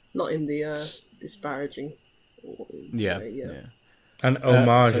not in the disparaging. Yeah. An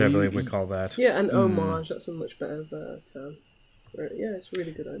homage, I believe we call that. Yeah, an homage. That's a much better term. Yeah, it's a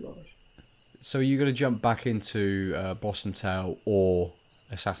really good homage. So are you going to jump back into Blossom Tale or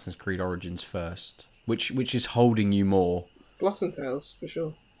Assassin's Creed Origins first? Which is holding you more? Blossom Tales, for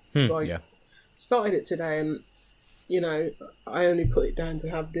sure. So started it today, and I only put it down to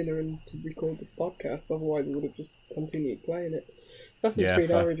have dinner and to record this podcast. Otherwise, I would have just continued playing it. Assassin's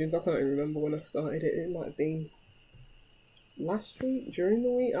Creed Origins, I can't even remember when I started it. It might have been last week, during the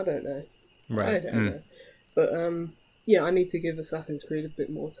week. I don't know. Right. I don't know. But yeah, I need to give Assassin's Creed a bit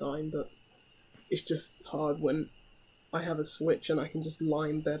more time. But it's just hard when I have a Switch and I can just lie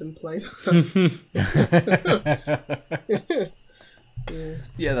in bed and play.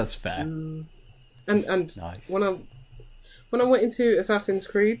 Yeah, that's fair. And nice. when I went into Assassin's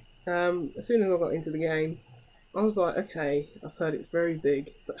Creed, as soon as I got into the game, I was like, okay, I've heard it's very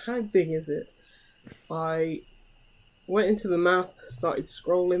big, but how big is it? I went into the map, started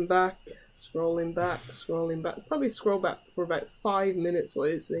scrolling back. Probably scroll back for about 5 minutes, what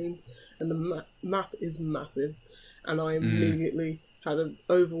it seemed, and the map is massive, and I immediately had an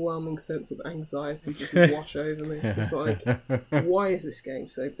overwhelming sense of anxiety just wash over me. It's like, why is this game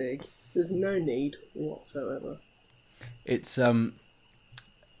so big? There's no need whatsoever. It's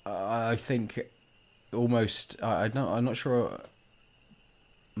I think almost I'm not sure.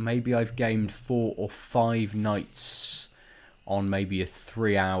 Maybe I've gamed 4 or 5 nights on maybe a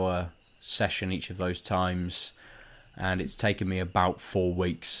 3-hour session each of those times, and it's taken me about 4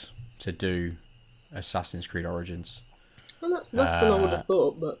 weeks to do Assassin's Creed Origins. Well, that's less than I would have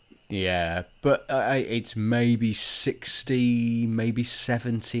thought, but yeah, but it's maybe 60, maybe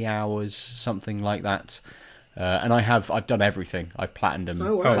 70 hours, something like that. And I've done everything. I've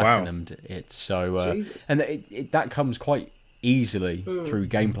platinumed it. So and that comes quite easily through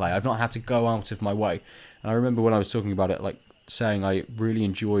gameplay. I've not had to go out of my way. And I remember when I was talking about it, like saying I really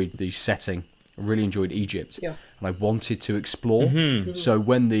enjoyed the setting. I really enjoyed Egypt, and I wanted to explore. So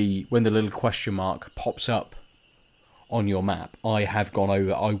when the little question mark pops up on your map, I have gone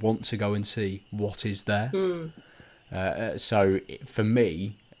over. I want to go and see what is there. So for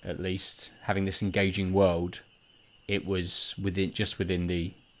me, at least, having this engaging world, it was within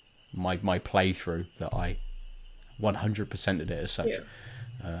my playthrough that I 100%ed it as such.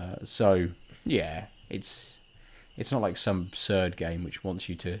 So yeah, it's not like some absurd game which wants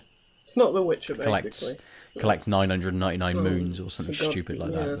you to. It's not The Witcher, basically. Collect 999 moons or something stupid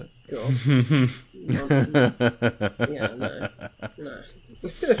like that. But... yeah, no.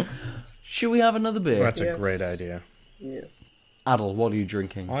 Should we have another beer? That's a great idea. Yes. Adel, what are you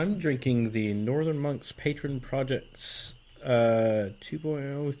drinking? I'm drinking the Northern Monks Patron Project's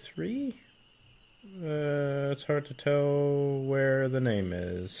 2.03. It's hard to tell where the name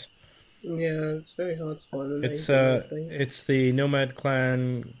is. Yeah, it's very hard to find the name. It's the Nomad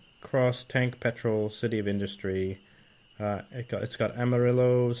Clan Cross Tank Petrol City of Industry. It's got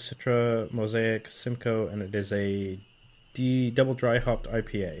Amarillo, Citra, Mosaic, Simcoe, and it is a double dry hopped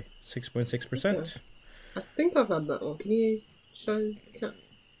IPA, 6.6%. Okay. I think I've had that one. Can you show the cap?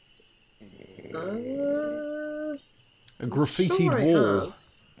 A graffitied wall.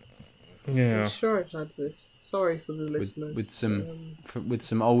 Yeah, I'm sure I've had this. Sorry for the listeners. With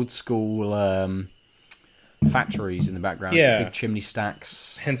some old school factories in the background. Yeah, big chimney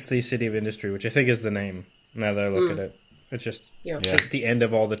stacks. Hence the City of Industry, which I think is the name. Now that I look at it, it's just at the end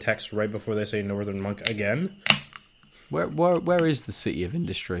of all the text right before they say Northern Monk again. Where is the City of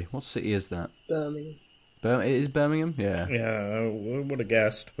Industry? What city is that? Birmingham. It is Birmingham, yeah. Yeah, I would have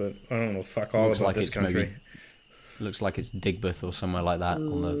guessed, but I don't know. Fuck all about this country. Looks like it's Digbeth or somewhere like that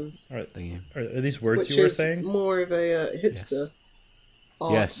on the thingy. Are these words you were saying? More of a hipster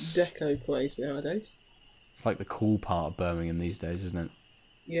art deco place nowadays. It's like the cool part of Birmingham these days, isn't it?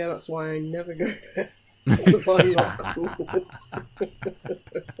 Yeah, that's why I never go there. Because I'm not cool.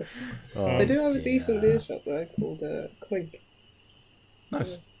 They do have a decent beer shop there called Clink.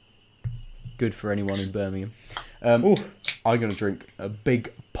 Nice. Good for anyone in Birmingham. I'm going to drink a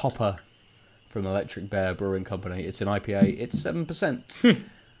Big Popper from Electric Bear Brewing Company. It's an IPA. It's 7%. You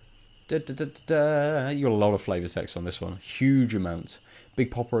got a lot of flavour text on this one. Huge amount. Big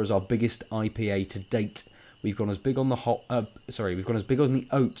Popper is our biggest IPA to date. We've gone as big on the We've gone as big on the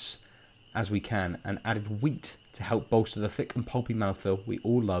oats as we can, and added wheat to help bolster the thick and pulpy mouthfeel we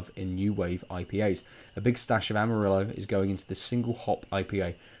all love in new wave IPAs. A big stash of Amarillo is going into this single hop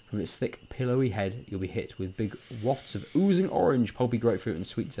IPA. From its thick, pillowy head, you'll be hit with big wafts of oozing orange, pulpy grapefruit, and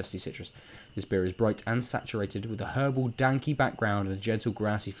sweet, zesty citrus. This beer is bright and saturated with a herbal, danky background and a gentle,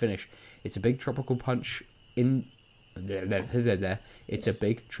 grassy finish. It's a big tropical punch It's a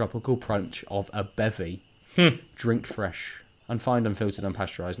big tropical punch of a bevy. Drink fresh, unfined, unfiltered,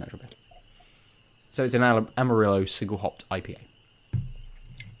 unpasteurized natural beer. So it's an Amarillo single hopped IPA.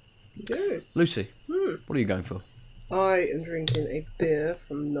 Good. Lucy, what are you going for? I am drinking a beer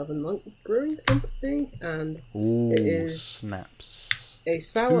from Northern Monk Brewing Company, and it is snaps. A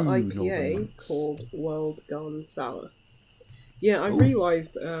sour IPA called World Gone Sour. Yeah, I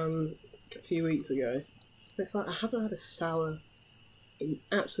realised a few weeks ago, it's like I haven't had a sour in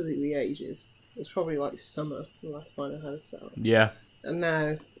absolutely ages. It's probably like summer the last time I had a sour. Yeah. And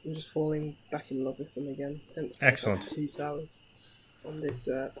now I'm just falling back in love with them again. Hence, excellent. 2 sours on this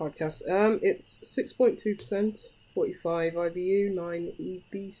podcast. It's 6.2%, 45 IBU, 9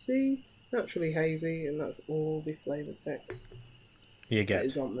 EBC, naturally hazy, and that's all the flavour text you get. That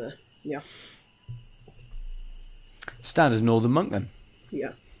is on there. Yeah. Standard Northern Monk then.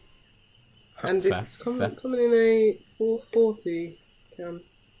 Yeah. And it's coming in a 440 can.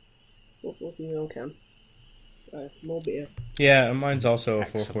 440ml can. So, more beer. Yeah, mine's also a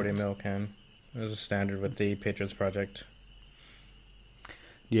 440ml can. As a standard with the Patriots Project.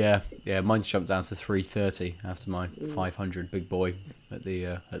 Yeah, mine's jumped down to 330 after my 500 big boy at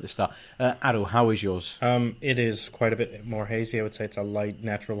the start. Adel, how is yours? It is quite a bit more hazy. I would say it's a light,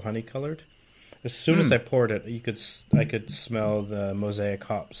 natural honey colored. As soon as I poured it, I could smell the mosaic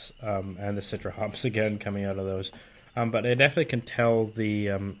hops and the citra hops again coming out of those. But I definitely can tell the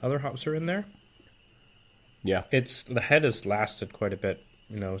other hops are in there. Yeah, the head has lasted quite a bit.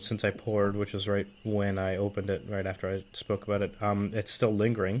 Since I poured, which was right when I opened it, right after I spoke about it. It's still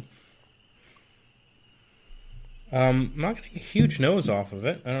lingering. I'm not getting a huge nose off of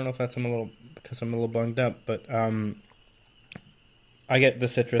it. I don't know if that's because I'm a little bunged up, but I get the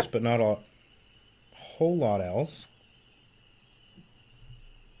citrus, but not a whole lot else.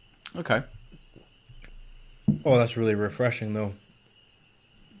 Okay. Oh, that's really refreshing, though.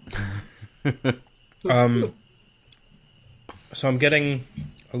 So I'm getting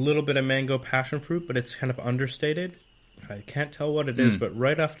a little bit of mango passion fruit, but it's kind of understated. I can't tell what it is, but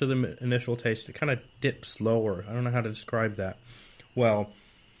right after the initial taste, it kind of dips lower. I don't know how to describe that. Well,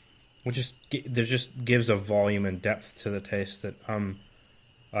 there just gives a volume and depth to the taste that,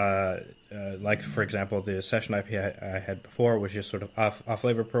 like for example, the session IPA I had before was just sort of a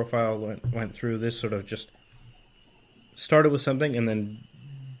flavor profile went through. This sort of just started with something and then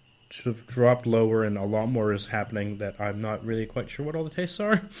sort of dropped lower, and a lot more is happening that I'm not really quite sure what all the tastes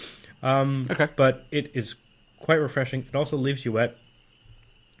are. Okay. But it is quite refreshing. It also leaves you wet.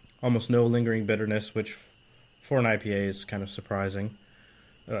 Almost no lingering bitterness, which for an IPA is kind of surprising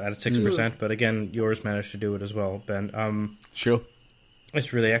at 6%. But again, yours managed to do it as well, Ben. Sure.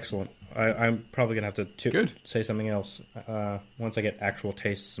 It's really excellent. I'm probably going to have to say something else once I get actual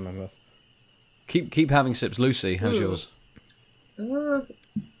tastes in my mouth. Keep having sips. Lucy, how's yours?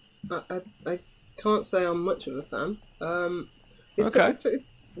 I can't say I'm much of a fan.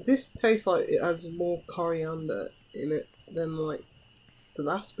 This tastes like it has more coriander in it than like the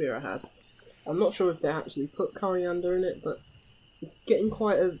last beer I had. I'm not sure if they actually put coriander in it, but getting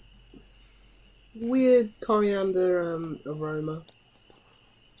quite a weird coriander aroma.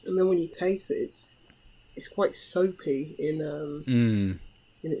 And then when you taste it, it's quite soapy in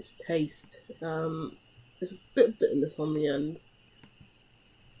its taste. There's a bit of bitterness on the end.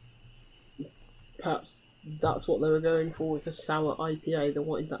 Perhaps that's what they were going for with a sour IPA. They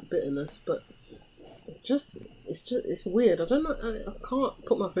wanted that bitterness, but it's weird. I don't know. I can't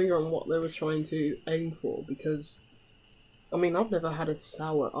put my finger on what they were trying to aim for because, I mean, I've never had a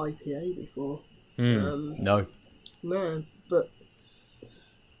sour IPA before. No, but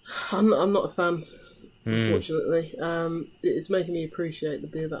I'm not a fan. Unfortunately, it's making me appreciate the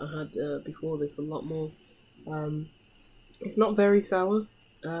beer that I had before this a lot more. It's not very sour,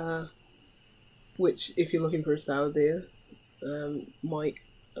 which, if you're looking for a sour beer, might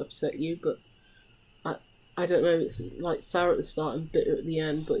upset you. But I don't know. It's like sour at the start and bitter at the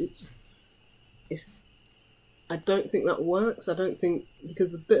end. But it's. I don't think that works. I don't think,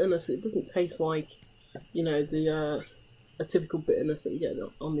 because the bitterness, it doesn't taste like, the a typical bitterness that you get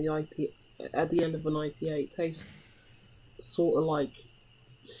on the IPA at the end of an IPA. It tastes sort of like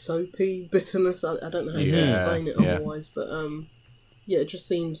soapy bitterness. I don't know how to explain it otherwise, but it just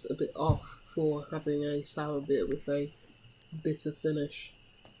seems a bit off for having a sour beer with a bitter finish.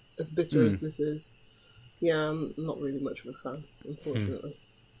 As bitter as this is, I'm not really much of a fan, unfortunately.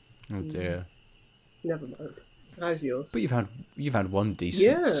 Oh dear. Never mind. How's yours? But you've had one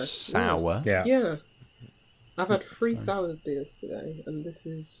decent sour. Yeah. I've had 3 sour beers today, and this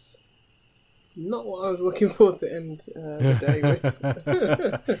is not what I was looking for to end the day with.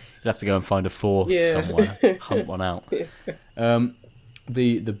 You'll have to go and find a 4th somewhere. Hunt one out. Yeah.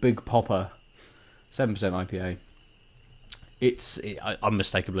 The Big Popper, 7% IPA. It's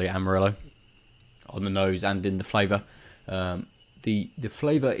unmistakably Amarillo on the nose and in the flavour. The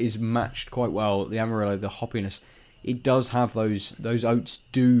flavour is matched quite well. The Amarillo, the hoppiness, it does have those oats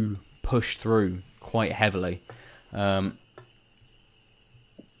do push through quite heavily, and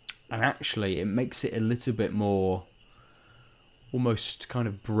actually it makes it a little bit more almost kind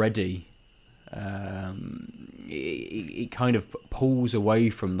of bready. It kind of pulls away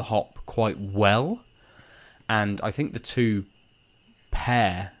from the hop quite well, and I think the two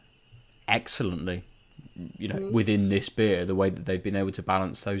pair excellently. Within this beer, the way that they've been able to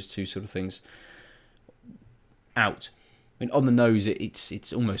balance those two sort of things out. I mean, on the nose,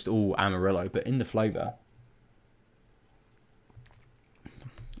 it's almost all Amarillo, but in the flavour,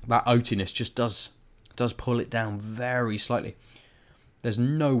 that oatiness just does pull it down very slightly. There's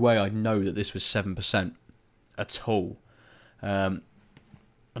no way I'd know that this was 7% at all. And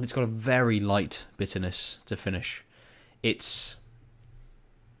it's got a very light bitterness to finish. It's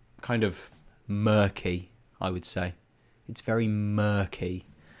kind of murky, I would say. It's very murky.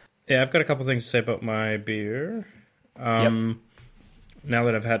 Yeah, I've got a couple things to say about my beer. Now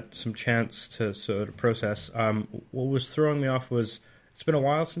that I've had some chance to sort of process, what was throwing me off was it's been a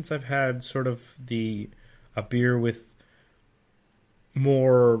while since I've had sort of a beer with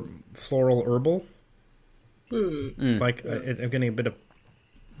more floral herbal. Like I'm getting a bit of,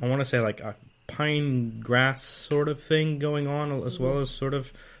 I want to say like a pine grass sort of thing going on, as well as sort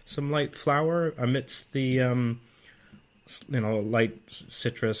of some light flower amidst the light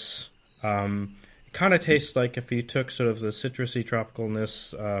citrus. It kind of tastes like if you took sort of the citrusy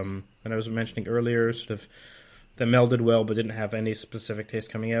tropicalness that I was mentioning earlier, sort of that melded well but didn't have any specific taste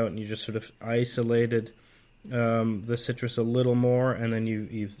coming out, and you just sort of isolated the citrus a little more, and then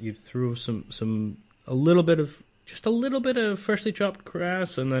you threw a little bit of freshly chopped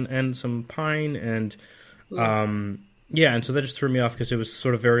grass and some pine and and so that just threw me off because it was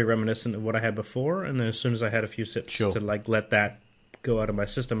sort of very reminiscent of what I had before. And then as soon as I had a few sips to like let that go out of my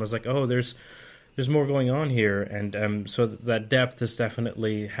system, I was like, oh, there's more going on here. And so that depth is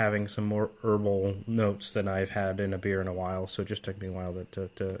definitely having some more herbal notes than I've had in a beer in a while. So it just took me a while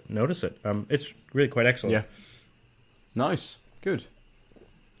to notice it. It's really quite excellent. Yeah. Nice. Good.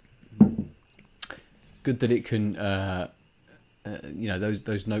 Good that it can,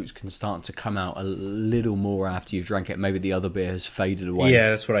 those notes can start to come out a little more after you've drank it. Maybe the other beer has faded away.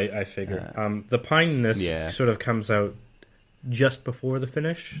 Yeah, that's what I figured. The pineness sort of comes out just before the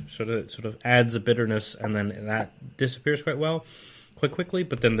finish, so that it sort of adds a bitterness, and then that disappears quite quickly.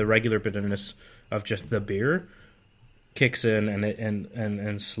 But then the regular bitterness of just the beer kicks in,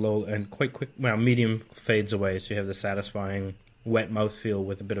 and slow and quite quick. Well, medium fades away, so you have the satisfying wet mouthfeel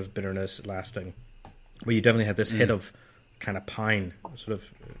with a bit of bitterness lasting. But you definitely had this hit of kind of pine, sort of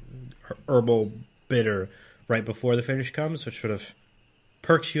herbal bitter right before the finish comes, which sort of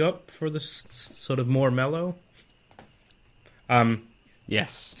perks you up for this sort of more mellow.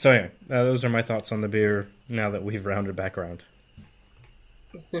 Yes. So anyway, those are my thoughts on the beer now that we've rounded back around.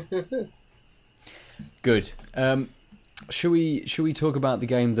 Good. Should we talk about the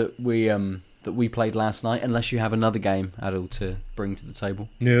game that we played last night? Unless you have another game, Adil, to bring to the table.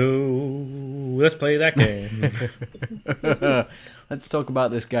 No, let's play that game. Let's talk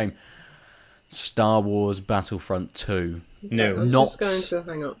about this game. Star Wars Battlefront 2. No, I'm not just going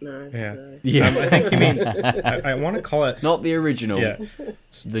to hang up now. Yeah, So. I think you mean. I want to call it not the original. Yeah,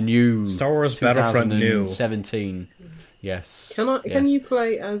 the new Star Wars Battlefront New 2017. Yes. Can you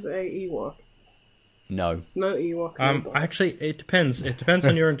play as a Ewok? No. No Ewok. Actually, it depends. It depends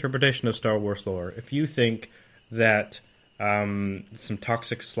on your interpretation of Star Wars lore. If you think that some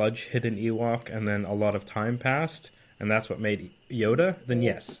toxic sludge hit an Ewok and then a lot of time passed, and that's what made Yoda, then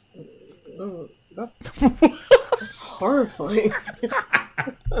yes. Oh, that's horrifying.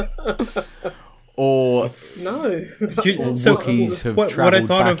 Or no, Wookiees have travelled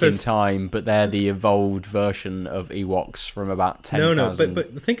back in time, but they're the evolved version of Ewoks from about 10,000...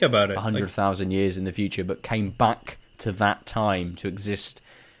 but think about it. 100,000 years in the future, but came back to that time to exist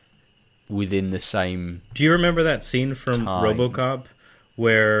within the same... Do you remember that scene from time. RoboCop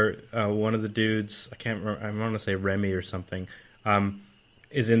where one of the dudes, I can't remember, I want to say Remy or something,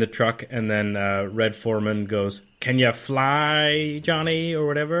 is in the truck, and then Red Foreman goes, "Can you fly, Johnny?" or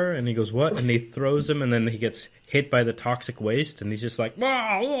whatever, and he goes, "What?" and he throws him, and then he gets hit by the toxic waste, and he's just like,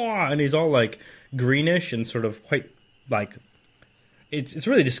 "Wah, wah," and he's all like greenish and sort of quite like it's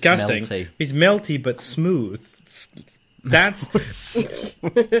really disgusting. Melty. He's melty but smooth. That's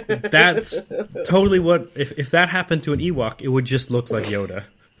totally what if that happened to an Ewok, it would just look like Yoda.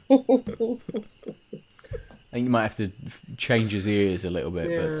 I think you might have to change his ears a little bit,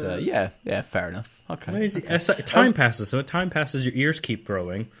 but yeah, fair enough. Okay. Time passes, so time passes, your ears keep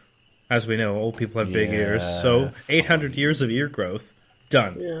growing. As we know, old people have big ears, so 800 years of ear growth,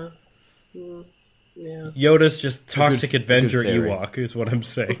 done. Yeah. Yoda's just toxic adventure Ewok, is what I'm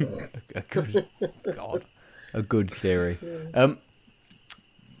saying. A good theory.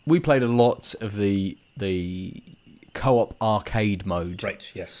 We played a lot of the co-op arcade mode, right?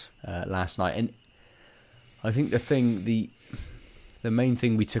 Yes, last night, and I think the main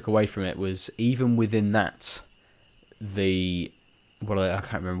thing we took away from it was, even within that, I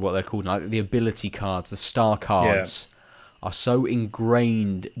can't remember what they're called now, the ability cards, the star cards, are so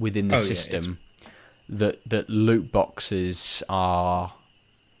ingrained within the system that loot boxes are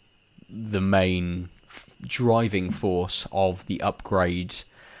the main driving force of the upgrade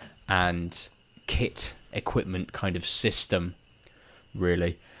and kit equipment kind of system,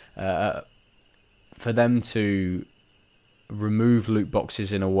 really. For them to remove loot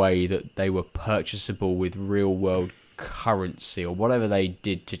boxes in a way that they were purchasable with real world currency, or whatever they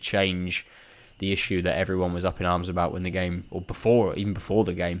did to change the issue that everyone was up in arms about when the game, or even before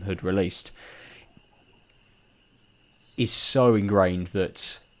the game had released, is so ingrained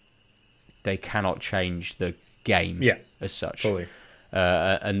that they cannot change the game as such. Fully.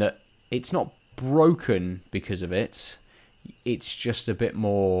 And that it's not broken because of it. It's just a bit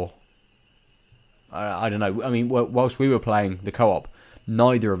more... I don't know. I mean, whilst we were playing the co-op,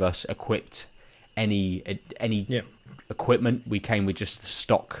 neither of us equipped any equipment. We came with just the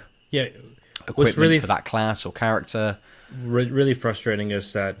stock equipment for that class or character. Really frustrating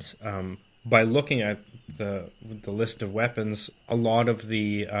is that by looking at the list of weapons, a lot of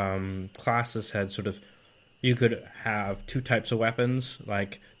the classes had sort of... You could have two types of weapons.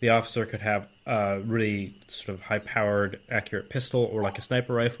 Like, the officer could have a really sort of high-powered, accurate pistol or like a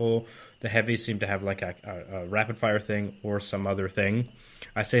sniper rifle. The heavies seem to have like a rapid-fire thing or some other thing.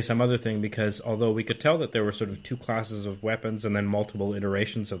 I say some other thing because although we could tell that there were sort of two classes of weapons and then multiple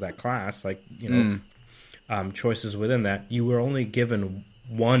iterations of that class, like, choices within that, you were only given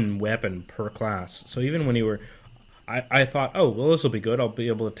one weapon per class. So even when you were... I thought, oh, well, this will be good. I'll be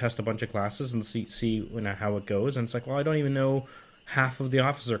able to test a bunch of classes and see how it goes. And it's like, well, I don't even know half of the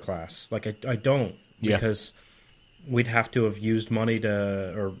officer class. Like, I don't. Because we'd have to have used money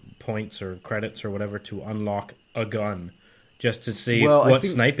or points or credits or whatever to unlock a gun just to see what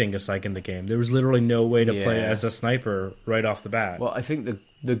sniping is like in the game. There was literally no way to play as a sniper right off the bat. Well, I think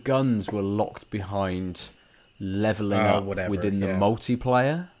the guns were locked behind leveling up within the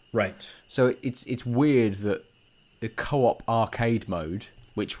multiplayer. Right. So it's weird that the co-op arcade mode,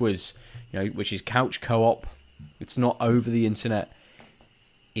 which is couch co-op, it's not over the internet,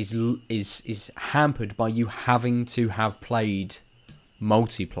 is hampered by you having to have played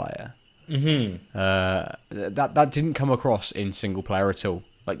multiplayer. Mm-hmm. That didn't come across in single player at all.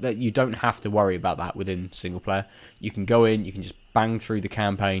 Like, that, you don't have to worry about that within single player. You can go in, you can just bang through the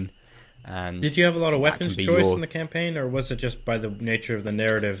campaign. And did you have a lot of weapons choice in the campaign, or was it just by the nature of the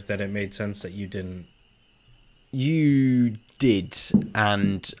narrative that it made sense that you didn't? You did,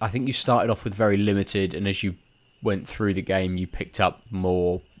 and I think you started off with very limited, and as you went through the game, you picked up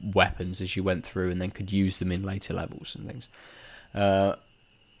more weapons as you went through, and then could use them in later levels and things.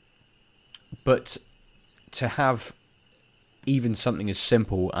 But to have even something as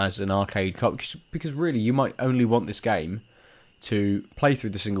simple as an arcade co-op, because really you might only want this game to play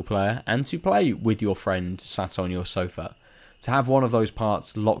through the single player and to play with your friend sat on your sofa. To have one of those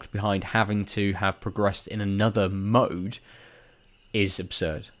parts locked behind having to have progressed in another mode is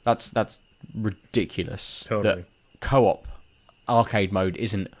absurd. That's ridiculous Totally. that co-op arcade mode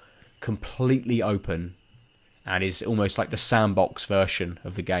isn't completely open and is almost like the sandbox version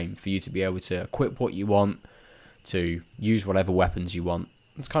of the game for you to be able to equip what you want, to use whatever weapons you want.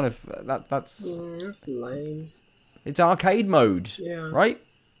 It's kind of that's lame. It's arcade mode, right?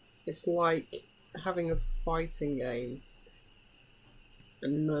 It's like having a fighting game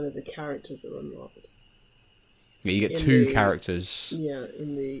and none of the characters are unlocked. Yeah, you get two characters. Yeah,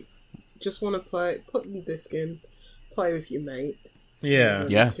 just want to play, put the disc in, play with your mate. Yeah.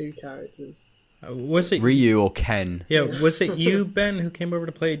 Two characters. Was it Ryu or Ken? Yeah, was it you, Ben, who came over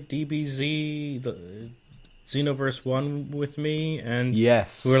to play DBZ, the Xenoverse 1 with me? And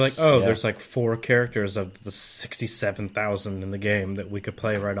yes. We were like, there's like 4 characters of the 67,000 in the game that we could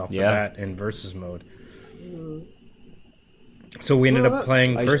play right off the bat in versus mode. So we ended up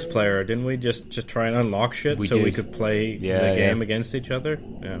playing first player, didn't we? Just try and unlock shit we could play the game against each other.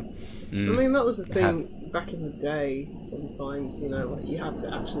 Yeah. I mean, that was the thing back in the day. Sometimes, like you have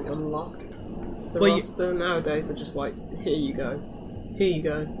to actually unlock the roster. Nowadays, they're just like, here you go.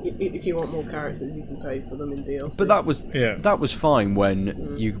 If you want more characters, you can pay for them in DLC. But that was fine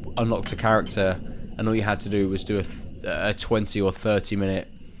when you unlocked a character and all you had to do was do a 20 or 30 minute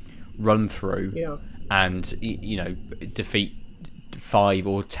run through and defeat 5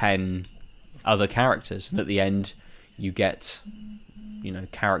 or 10 other characters, and at the end you get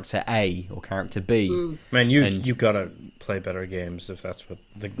character A or character B. Man, you gotta play better games if that's what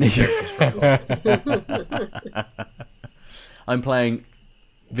the characters are. I'm playing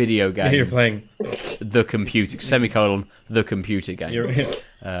video game. You're playing the computer the computer game.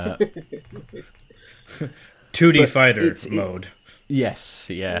 2D fighter mode. Yes,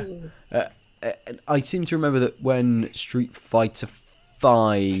 yeah. I seem to remember that when Street Fighter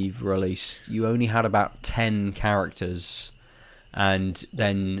V released, you only had about 10 characters, and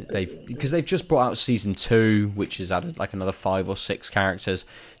then they've just brought out Season 2, which has added like another 5 or 6 characters.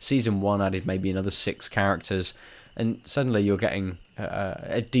 Season 1 added maybe another 6 characters, and suddenly you're getting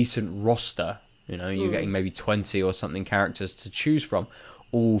a decent roster. You're getting maybe 20 or something characters to choose from,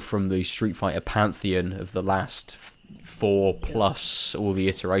 all from the Street Fighter pantheon of the last 4 plus all the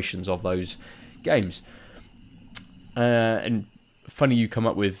iterations of those games. And funny you come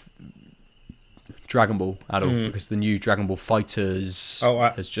up with Dragon Ball, Adol, because the new Dragon Ball Fighters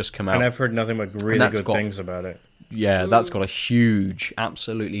has just come out. And I've heard nothing but really good things about it. Yeah, that's got a huge,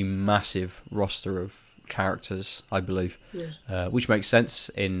 absolutely massive roster of characters, I believe, which makes sense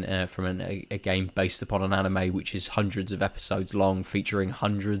from a game based upon an anime which is hundreds of episodes long, featuring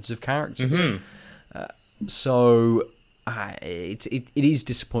hundreds of characters. So it is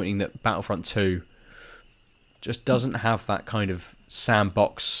disappointing that Battlefront 2 just doesn't have that kind of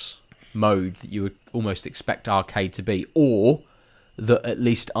sandbox mode that you would almost expect arcade to be, or that at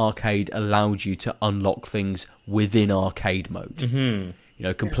least arcade allowed you to unlock things within arcade mode.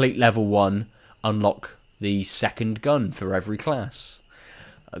 Complete level 1, unlock the second gun for every class.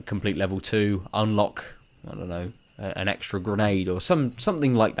 Complete level 2, unlock, I don't know, an extra grenade or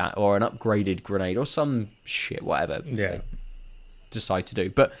something like that, or an upgraded grenade or some shit, whatever they decide to do.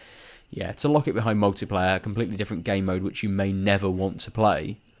 But to lock it behind multiplayer, a completely different game mode which you may never want to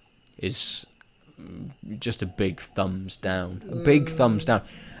play, is just a big thumbs down. A big thumbs down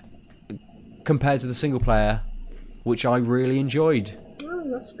compared to the single player, which I really enjoyed. Oh,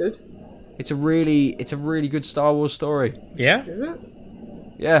 that's good. It's a really good Star Wars story. Yeah? Is it?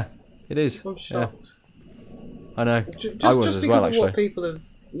 Yeah, it is. I'm shocked. I know. Just, I was just as because well, of actually. what people have,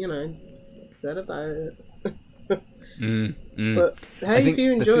 said about it. But hey, if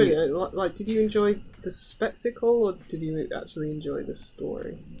you enjoyed it, like, did you enjoy the spectacle, or did you actually enjoy the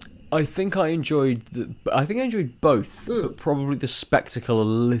story? I think I enjoyed both, but probably the spectacle a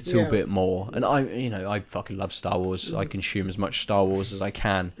little bit more. And I fucking love Star Wars. I consume as much Star Wars as I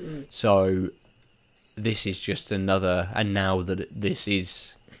can. So this is just another. And now that this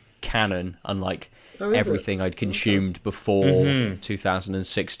is canon, unlike everything I'd consumed before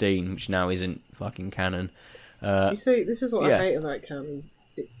 2016, which now isn't fucking canon. You see, this is what I hate about canon.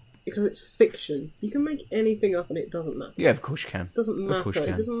 Because it's fiction. You can make anything up and it doesn't matter. Yeah, of course you can. It doesn't matter.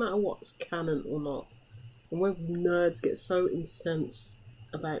 It doesn't matter what's canon or not. And when nerds get so incensed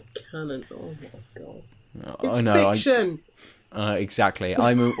about canon, oh my god. It's fiction! Exactly.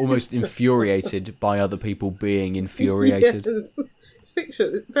 I'm almost infuriated by other people being infuriated. Yes. It's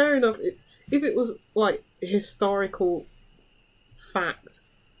fiction. Fair enough. If it was, like, historical fact,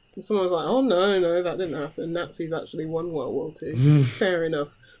 and someone was like, oh, no, that didn't happen. Nazis actually won World War II. Fair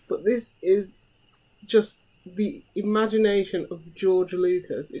enough. But this is just the imagination of George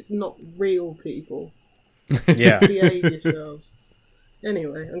Lucas. It's not real people. Yeah. Behave yourselves.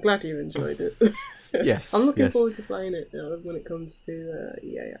 Anyway, I'm glad you enjoyed it. Yes. I'm looking forward to playing it when it comes to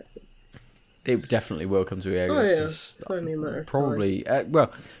EA Access. It definitely will come to EA Access. Yeah. It's only a matter of probably.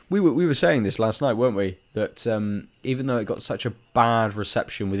 Well, we were saying this last night, weren't we? That even though it got such a bad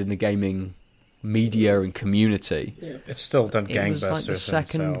reception within the gaming media and community, it's still done gangbusters. It was like the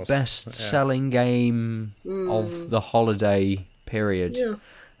second best selling game of the holiday period.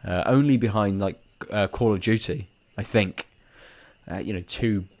 Yeah. Only behind like Call of Duty, I think.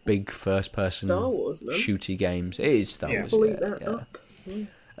 Two big first-person Star Wars, shooty games. It is Star Wars. Bleep that up.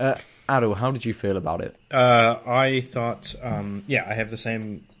 Adil, how did you feel about it? I thought, I have the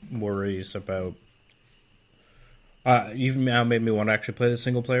same worries about. You've now made me want to actually play the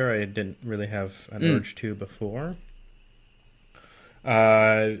single player. I didn't really have an urge to before.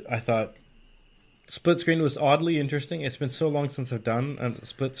 I thought split screen was oddly interesting. It's been so long since I've done a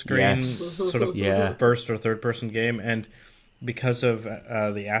split screen sort of first or third person game, and because of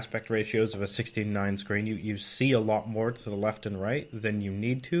the aspect ratios of a 16:9 screen, you see a lot more to the left and right than you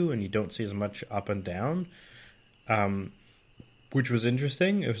need to, and you don't see as much up and down, which was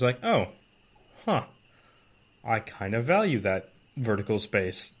interesting. It was like, I kind of value that vertical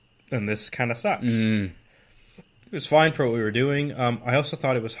space, and this kind of sucks. It was fine for what we were doing. I also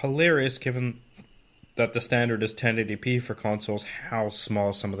thought it was hilarious, given that the standard is 1080p for consoles, how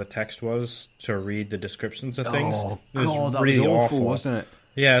small some of the text was to read the descriptions of things. Oh, God, that was awful, wasn't it?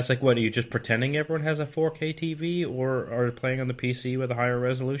 Yeah, it's like, what, are you just pretending everyone has a 4K TV or are playing on the PC with a higher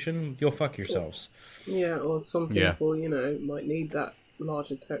resolution? You'll fuck yourselves. Yeah, or some people, might need that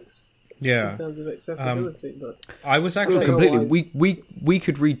larger text in terms of accessibility. But I was actually... completely. We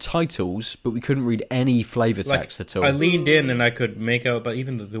could read titles, but we couldn't read any flavor text at all. I leaned in and I could make out, but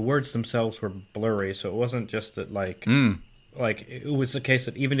even the words themselves were blurry, so it wasn't just that, like, it was the case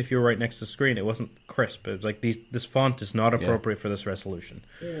that even if you were right next to the screen, it wasn't crisp. It was like, this font is not appropriate for this resolution,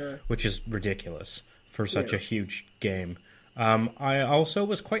 which is ridiculous for such a huge game. I also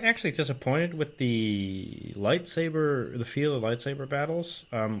was quite actually disappointed with the feel of lightsaber battles.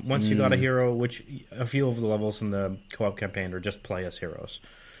 Once you got a hero, which a few of the levels in the co-op campaign are just play as heroes.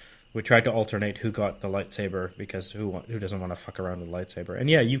 We tried to alternate who got the lightsaber, because who doesn't want to fuck around with a lightsaber? And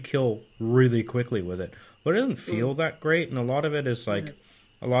you kill really quickly with it, but it doesn't feel that great. And a lot of it is like,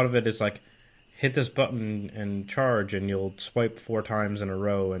 hit this button and charge, and you'll swipe 4 times in a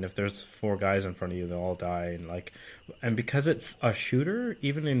row, and if there's 4 guys in front of you, they'll all die. And because it's a shooter,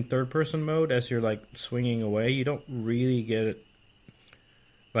 even in third person mode, as you're like swinging away, you don't really get it.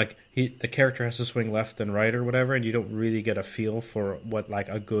 Like, the character has to swing left and right or whatever, and you don't really get a feel for what like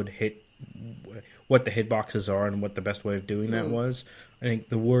a good hit, what the hitboxes are, and what the best way of doing that was. I think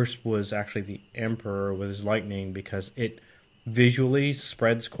the worst was actually the Emperor with his lightning, because it visually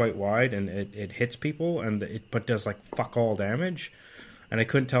spreads quite wide and it hits people, but does like fuck all damage. And I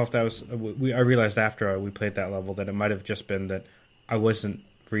couldn't tell if that was... I realized after we played that level that it might have just been that I wasn't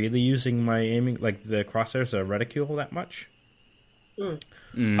really using my aiming, like the crosshairs, the reticule, that much.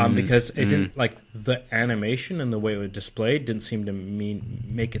 Because it didn't, like, the animation and the way it was displayed didn't seem to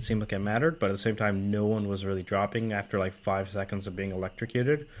make it seem like it mattered, but at the same time no one was really dropping after like 5 seconds of being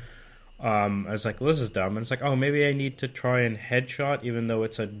electrocuted. I was like, well, this is dumb. And it's like, maybe I need to try and headshot, even though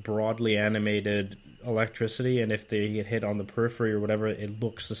it's a broadly animated electricity, and if they get hit on the periphery or whatever, it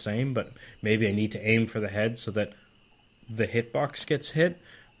looks the same, but maybe I need to aim for the head so that the hitbox gets hit,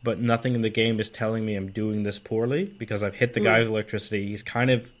 but nothing in the game is telling me I'm doing this poorly, because I've hit the guy with electricity, he's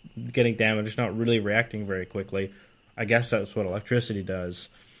kind of getting damaged, not really reacting very quickly. I guess that's what electricity does.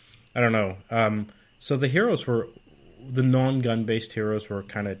 I don't know. So the non-gun based heroes were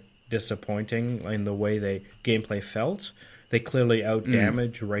kind of disappointing in the way gameplay felt. They clearly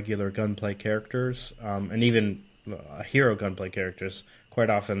out-damage regular gunplay characters, and even hero gunplay characters. Quite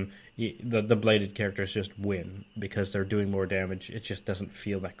often, the bladed characters just win because they're doing more damage. It just doesn't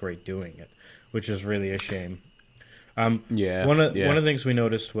feel that great doing it, which is really a shame. One of the things we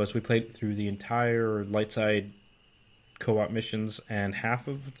noticed was we played through the entire light side co-op missions and half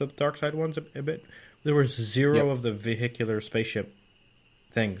of the dark side ones a bit. There was zero of the vehicular spaceship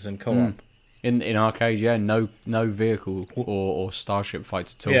things in co-op. In arcade, no vehicle or starship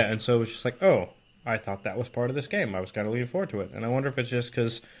fights at all. Yeah, and so it was just like, I thought that was part of this game. I was kind of looking forward to it. And I wonder if it's just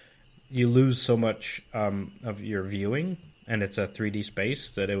because you lose so much of your viewing, and it's a 3D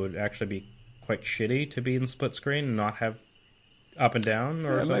space, that it would actually be quite shitty to be in split screen and not have up and down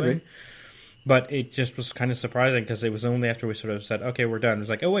or something. Maybe. But it just was kind of surprising, because it was only after we sort of said, okay, we're done. It was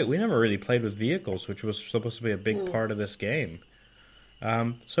like, oh, wait, we never really played with vehicles, which was supposed to be a big part of this game.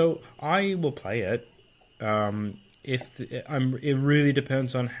 So I will play it. it really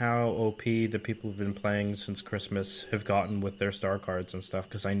depends on how OP the people who've been playing since Christmas have gotten with their star cards and stuff.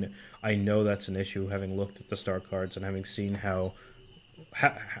 Because I know that's an issue, having looked at the star cards and having seen how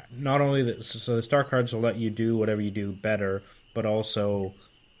not only the star cards will let you do whatever you do better, but also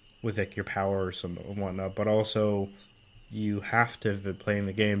with like your power and whatnot, but also you have to have been playing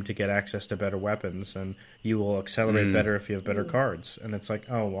the game to get access to better weapons, and you will accelerate better if you have better cards. And it's like,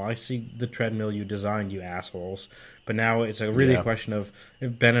 oh, well, I see the treadmill you designed, you assholes. But now it's a really a question of,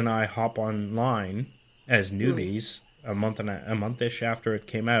 if Ben and I hop online as newbies a month-ish after it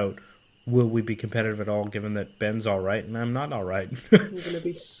came out, will we be competitive at all, given that Ben's all right and I'm not all right? We're going to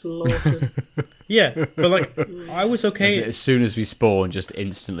be slaughtered. Yeah, but like, I was okay. As soon as we spawn, just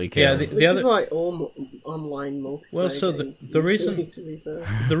instantly kill. Yeah, the other... is like all online multiplayer. Well, so games, the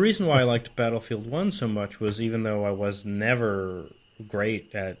reason why I liked Battlefield 1 so much was, even though I was never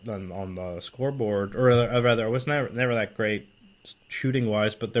great on the scoreboard, or rather I was never that great shooting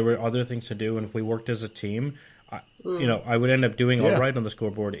wise, but there were other things to do, and if we worked as a team, I would end up doing all right on the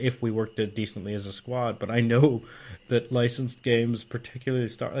scoreboard if we worked it decently as a squad. But I know that licensed games, particularly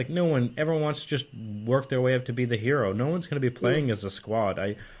everyone wants to just work their way up to be the hero. No one's going to be playing as a squad.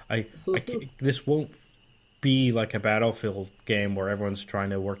 This won't be like a Battlefield game where everyone's trying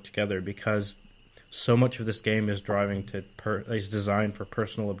to work together, because so much of this game is is designed for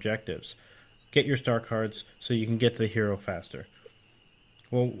personal objectives. Get your star cards so you can get to the hero faster.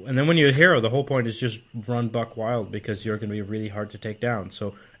 Well, and then when you're a hero, the whole point is just run buck wild, because you're going to be really hard to take down.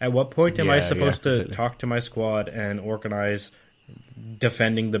 So at what point am I supposed to talk to my squad and organize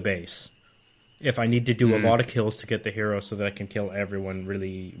defending the base? If I need to do a lot of kills to get the hero so that I can kill everyone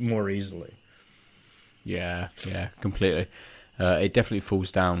really more easily. Yeah, completely. It definitely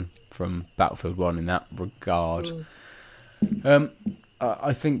falls down from Battlefield 1 in that regard.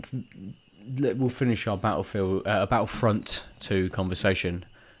 I think we'll finish our Battlefront 2 conversation,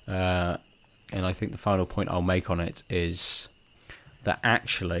 and I think the final point I'll make on it is that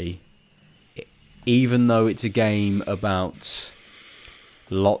actually, even though it's a game about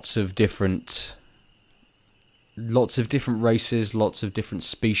lots of different races, lots of different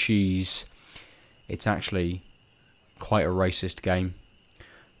species, it's actually quite a racist game,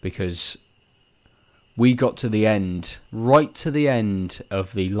 because we got to the end, right to the end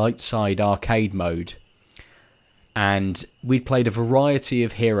of the light side arcade mode, and we'd played a variety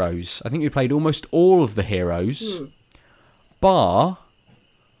of heroes. I think we played almost all of the heroes, bar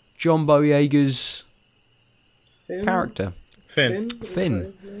John Boyega's character. Finn.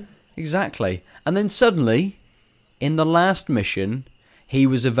 Exactly. And then suddenly, in the last mission, he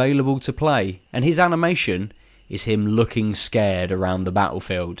was available to play, and his animation is him looking scared around the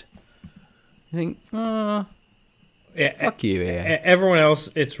battlefield. I think, fuck you here. Everyone else,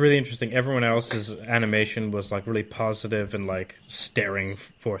 it's really interesting. Everyone else's animation was like really positive and like staring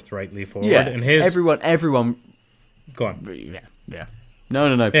forthrightly forward. Yeah, and his everyone. Go on. Yeah.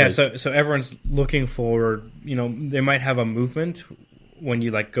 No. Please. Yeah, so everyone's looking forward. You know, they might have a movement when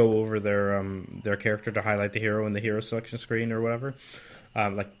you like go over their character to highlight the hero in the hero selection screen or whatever.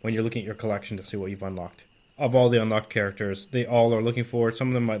 Like when you're looking at your collection to see what you've unlocked. Of all the unlocked characters, they all are looking forward. Some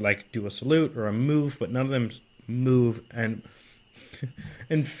of them might like do a salute or a move, but none of them move. And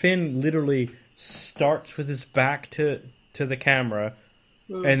Finn literally starts with his back to the camera,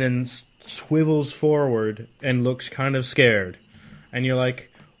 and then swivels forward and looks kind of scared. And you're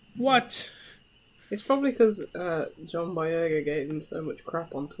like, what? It's probably because John Boyega gave him so much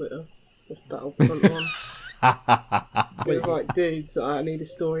crap on Twitter with Battlefront 1. It was like, dudes, I need a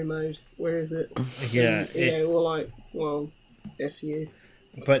story mode. Where is it? Yeah. And, we're like, well, F you.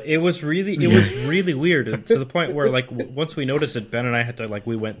 But it was really weird, to the point where, like, once we noticed it, Ben and I had to, like,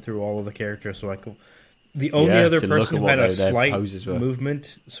 we went through all of the characters, so like, the only other person who had a slight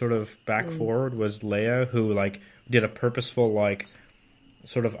movement sort of back forward was Leia, who, like, did a purposeful, like,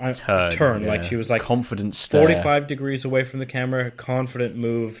 sort of turn. Like, she was, like, confident stare. 45 degrees away from the camera, confident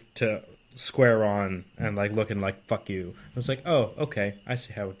move to square on, and, like, looking like, fuck you. I was like, oh, okay, I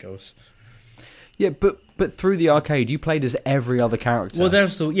see how it goes. Yeah, but through the arcade, you played as every other character. Well,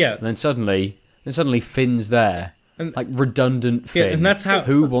 there's the and then suddenly Finn's there, and, like redundant Finn. Yeah, and that's how.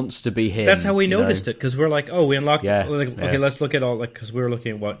 Who wants to be him? That's how we noticed it, because we're like, oh, we unlocked. Yeah, okay, let's look at all, like, because we were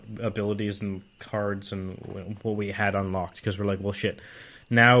looking at what abilities and cards and what we had unlocked, because we're like, well, shit.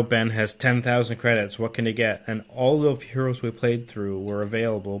 Now Ben has 10,000 credits. What can he get? And all the heroes we played through were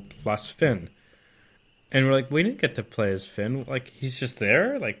available, plus Finn. And we're like, we didn't get to play as Finn. Like, he's just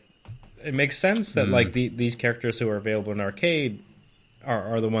there. Like, it makes sense that like these characters who are available in arcade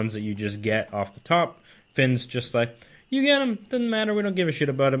are the ones that you just get off the top. Finn's just like, you get him, doesn't matter, we don't give a shit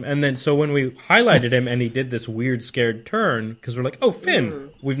about him. And then, so when we highlighted him and he did this weird scared turn, because we're like, oh, Finn,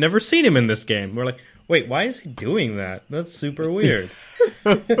 we've never seen him in this game. We're like, wait, why is he doing that? That's super weird.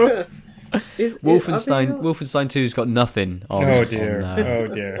 Wolfenstein 2's got nothing on,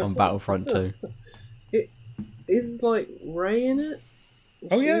 on Battlefront 2. Is like Rey in it?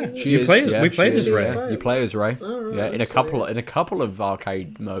 Oh yeah, we played as Rey. You play as Rey. Oh, right, yeah, in a couple of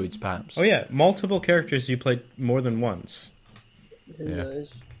arcade modes, perhaps. Oh yeah, multiple characters you played more than once. Who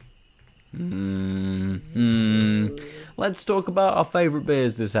knows? Let's talk about our favourite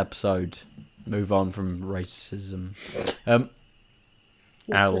beers this episode. Move on from racism.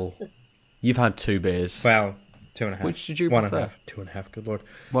 Al, you've had 2 beers. Well, 2.5. Which did you prefer? 1.5. 2.5. Good lord.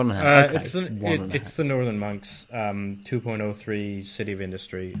 1.5. Okay. It's the Northern Monks 2.03 City of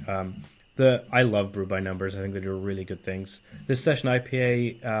Industry. I love Brew by Numbers. I think they do really good things. This Session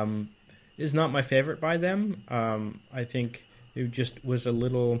IPA is not my favorite by them. I think it just was a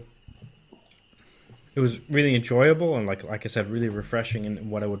little. It was really enjoyable and like I said, really refreshing and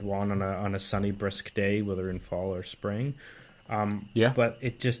what I would want on a sunny, brisk day, whether in fall or spring. But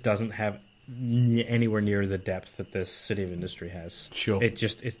it just doesn't have anywhere near the depth that this City of Industry has. Sure.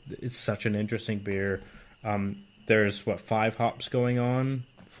 It's such an interesting beer. There's 5 hops going on,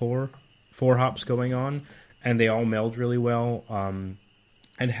 4 hops going on, and they all meld really well.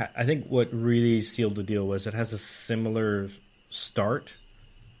 I think what really sealed the deal was it has a similar start.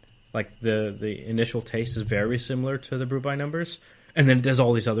 Like the initial taste is very similar to the Brew by Numbers, and then it does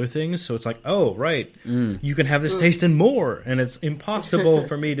all these other things. So it's like, oh right, you can have this taste and more, and it's impossible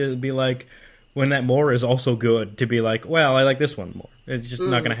for me to be like, when that more is also good, to be like, well, I like this one more. It's just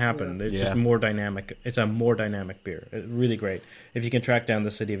not going to happen. It's just more dynamic. It's a more dynamic beer. It's really great. If you can track down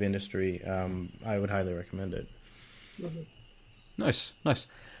the City of Industry, I would highly recommend it. Nice.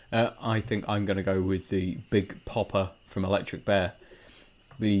 I think I'm going to go with the Big Popper from Electric Bear.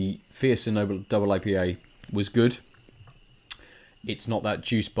 The Fierce and Noble Double IPA was good. It's not that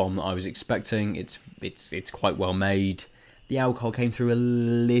juice bomb that I was expecting. It's quite well made. The alcohol came through a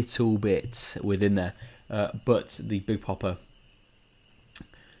little bit within there, but the Big Popper,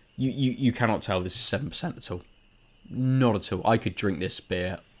 you cannot tell this is 7% at all. Not at all. I could drink this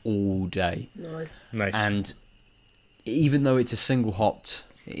beer all day. Nice. And even though it's a single hopped,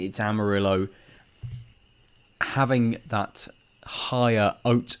 it's Amarillo, having that higher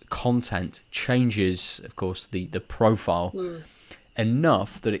oat content changes, of course, the profile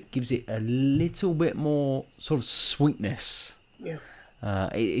enough that it gives it a little bit more sort of sweetness. Yeah.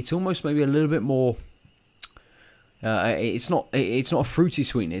 It's almost maybe a little bit more. It's not a fruity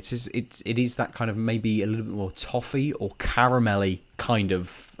sweetness. It is that kind of maybe a little bit more toffee or caramelly kind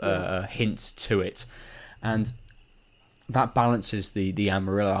of hint to it, and that balances the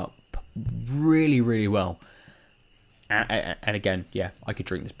Amarillo up really, really well. And again, I could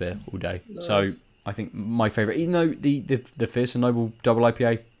drink this beer all day. Nice. So I think my favourite, even though the Fierce and Noble Double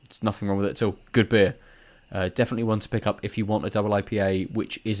IPA, there's nothing wrong with it at all. Good beer. Definitely one to pick up if you want a double IPA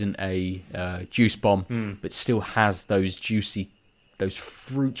which isn't a juice bomb, but still has those juicy,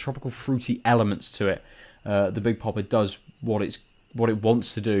 tropical fruity elements to it. The Big Popper does what it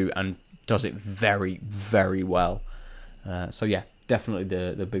wants to do and does it very, very well. So yeah, definitely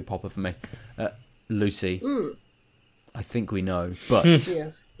the Big Popper for me. Lucy. I think we know, but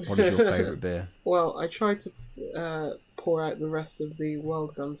yes. What is your favourite beer? Well, I tried to pour out the rest of the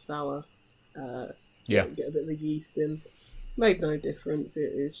World Gun Sour. Get a bit of the yeast in. Made no difference.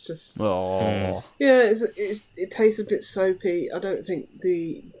 It's just it tastes a bit soapy. I don't think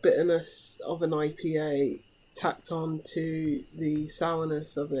the bitterness of an IPA tacked on to the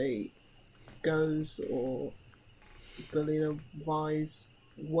sourness of a Goes or Berliner Weiss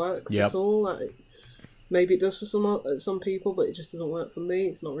works at all. Maybe it does for some people, but it just doesn't work for me.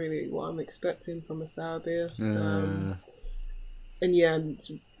 It's not really what I'm expecting from a sour beer. And it's,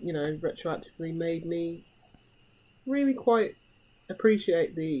 retroactively made me really quite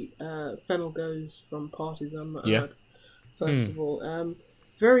appreciate the Fennel Goes from Partisan that I had, first of all.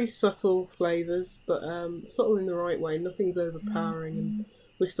 Very subtle flavours, but subtle in the right way. Nothing's overpowering. And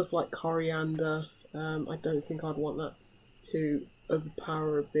with stuff like coriander, I don't think I'd want that to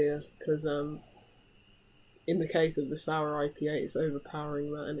overpower a beer, because in the case of the sour IPA, it's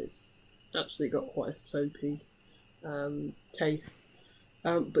overpowering that, and it's actually got quite a soapy taste.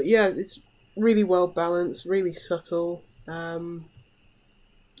 But yeah, it's really well balanced, really subtle.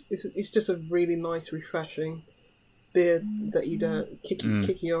 It's just a really nice, refreshing beer that you don't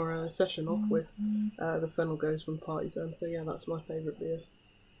kick your session off with. The Fennel Goes from Partisan. So yeah, that's my favourite beer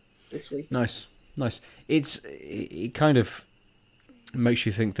this week. Nice. It kind of makes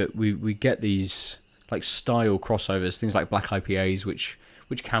you think that we get these like style crossovers, things like black IPAs, which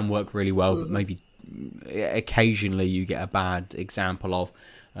can work really well, but maybe occasionally you get a bad example of.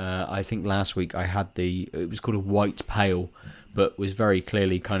 I think last week I had it was called a white pale, but was very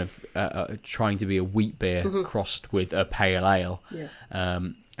clearly kind of trying to be a wheat beer crossed with a pale ale. Yeah.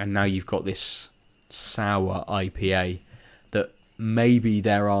 And now you've got this sour IPA that maybe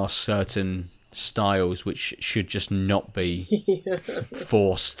there are certain styles which should just not be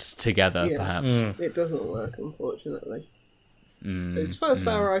forced together, perhaps. It doesn't work, unfortunately. It's the first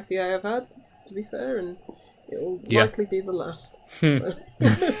sour IPA I've had, to be fair, and it'll likely be the last.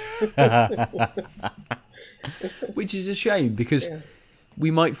 Which is a shame, because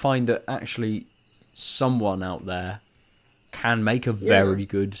we might find that actually someone out there can make a very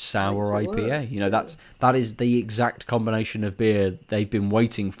good sour IPA. You know, that is the exact combination of beer they've been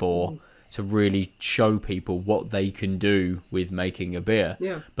waiting for to really show people what they can do with making a beer.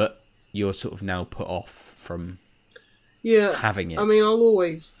 Yeah. But you're sort of now put off from having it. I mean, I'll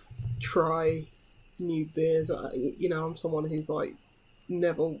always try new beers. You know, I'm someone who's like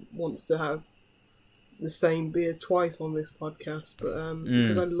never wants to have the same beer twice on this podcast, but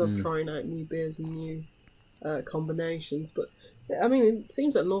because I love trying out new beers and new combinations. But I mean, it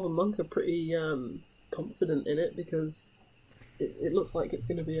seems that Northern Monk are pretty confident in it, because it looks like it's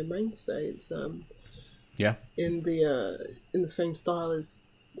going to be a mainstay. It's in the same style as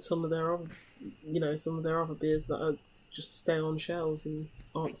some of their other beers that are just stay on shelves and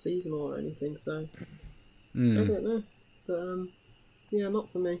aren't seasonal or anything. So I don't know, but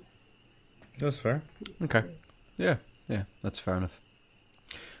not for me. That's fair. Okay. Yeah, that's fair enough.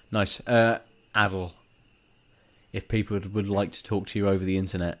 Nice. Adel, if people would like to talk to you over the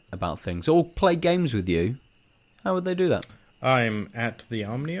internet about things or play games with you, how would they do that? I'm at the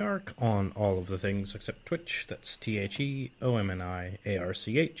Omniarch on all of the things except Twitch. That's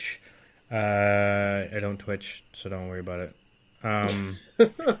TheOmniarch. I don't Twitch, so don't worry about it.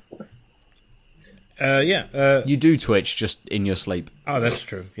 You do Twitch just in your sleep. Oh, that's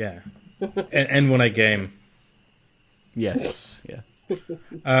true. Yeah, and when I game. Yes. Yeah.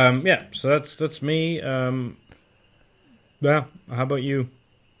 So that's me. How about you?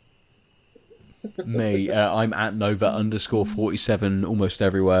 Me, I'm at Nova_47 almost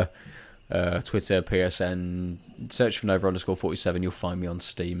everywhere. Twitter, PSN. Search for Nova_47. You'll find me on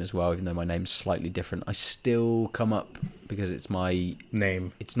Steam as well, even though my name's slightly different. I still come up because it's my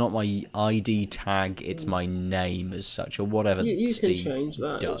name. It's not my ID tag, it's my name as such, or whatever you Steam can change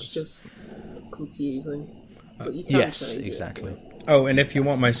that. does. It's just confusing. But you can change exactly. it. Oh, and if you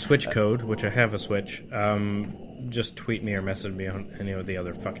want my Switch code, which I have a Switch, just tweet me or message me on any of the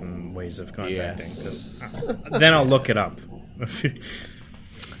other fucking ways of contacting. Because then I'll look it up.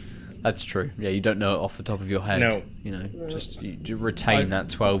 That's true. Yeah, you don't know it off the top of your head. No. You know, just you retain that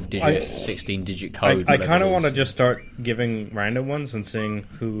 12-digit, 16-digit code. I kind of want to just start giving random ones and seeing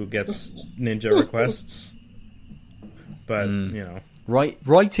who gets ninja requests. But, you know.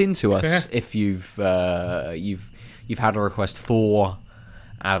 Write into us if you've had a request for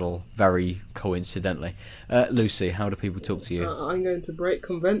Adel, very coincidentally. Lucy, how do people talk to you? I'm going to break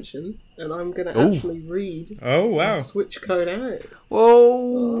convention, and I'm going to actually read the Switch code out.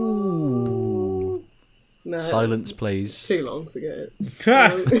 Whoa! No, silence, please. Too long, forget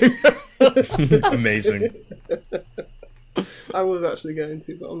it. Amazing. I was actually going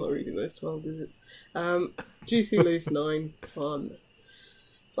to, but I'm not reading those 12 digits. Juicy Loose 9 on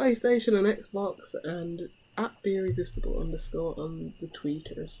PlayStation and Xbox, and at @beerresistible_ on the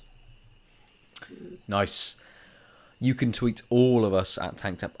tweeters. Nice. You can tweet all of us at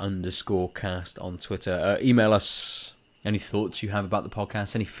tankedup_cast on Twitter. Email us any thoughts you have about the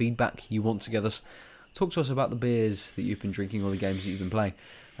podcast, any feedback you want to give us. Talk to us about the beers that you've been drinking or the games that you've been playing.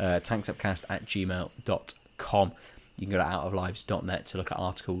 tankedupcast@gmail.com. You can go to outoflives.net to look at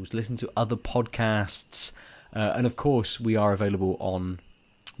articles, listen to other podcasts, and of course we are available on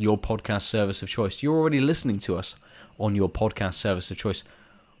your podcast service of choice. You're already listening to us on your podcast service of choice.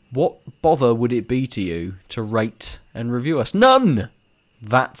 What bother would it be to you to rate and review us? None!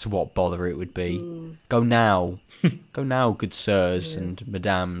 That's what bother it would be. Go now. Go now, good sirs and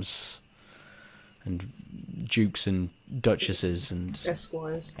madams and dukes and duchesses and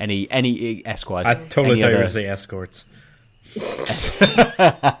esquires. Any esquires. I totally thought you were going to say escorts.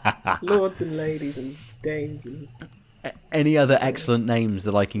 Lords and ladies and dames and any other excellent names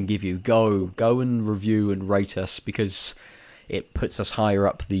that I can give you. Go and review and rate us, because it puts us higher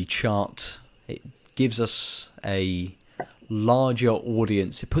up the chart. It gives us a larger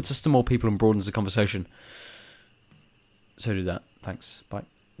audience. It puts us to more people and broadens the conversation. So do that. Thanks. Bye.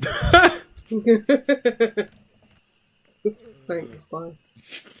 Thanks. Bye.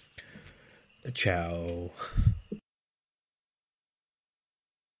 Ciao.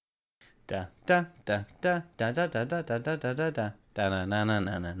 Da da da da da da da da da da da da. Okay,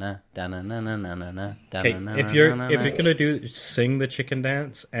 if you're gonna sing the chicken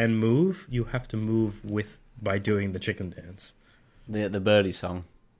dance and move, you have to move by doing the chicken dance. The birdie song.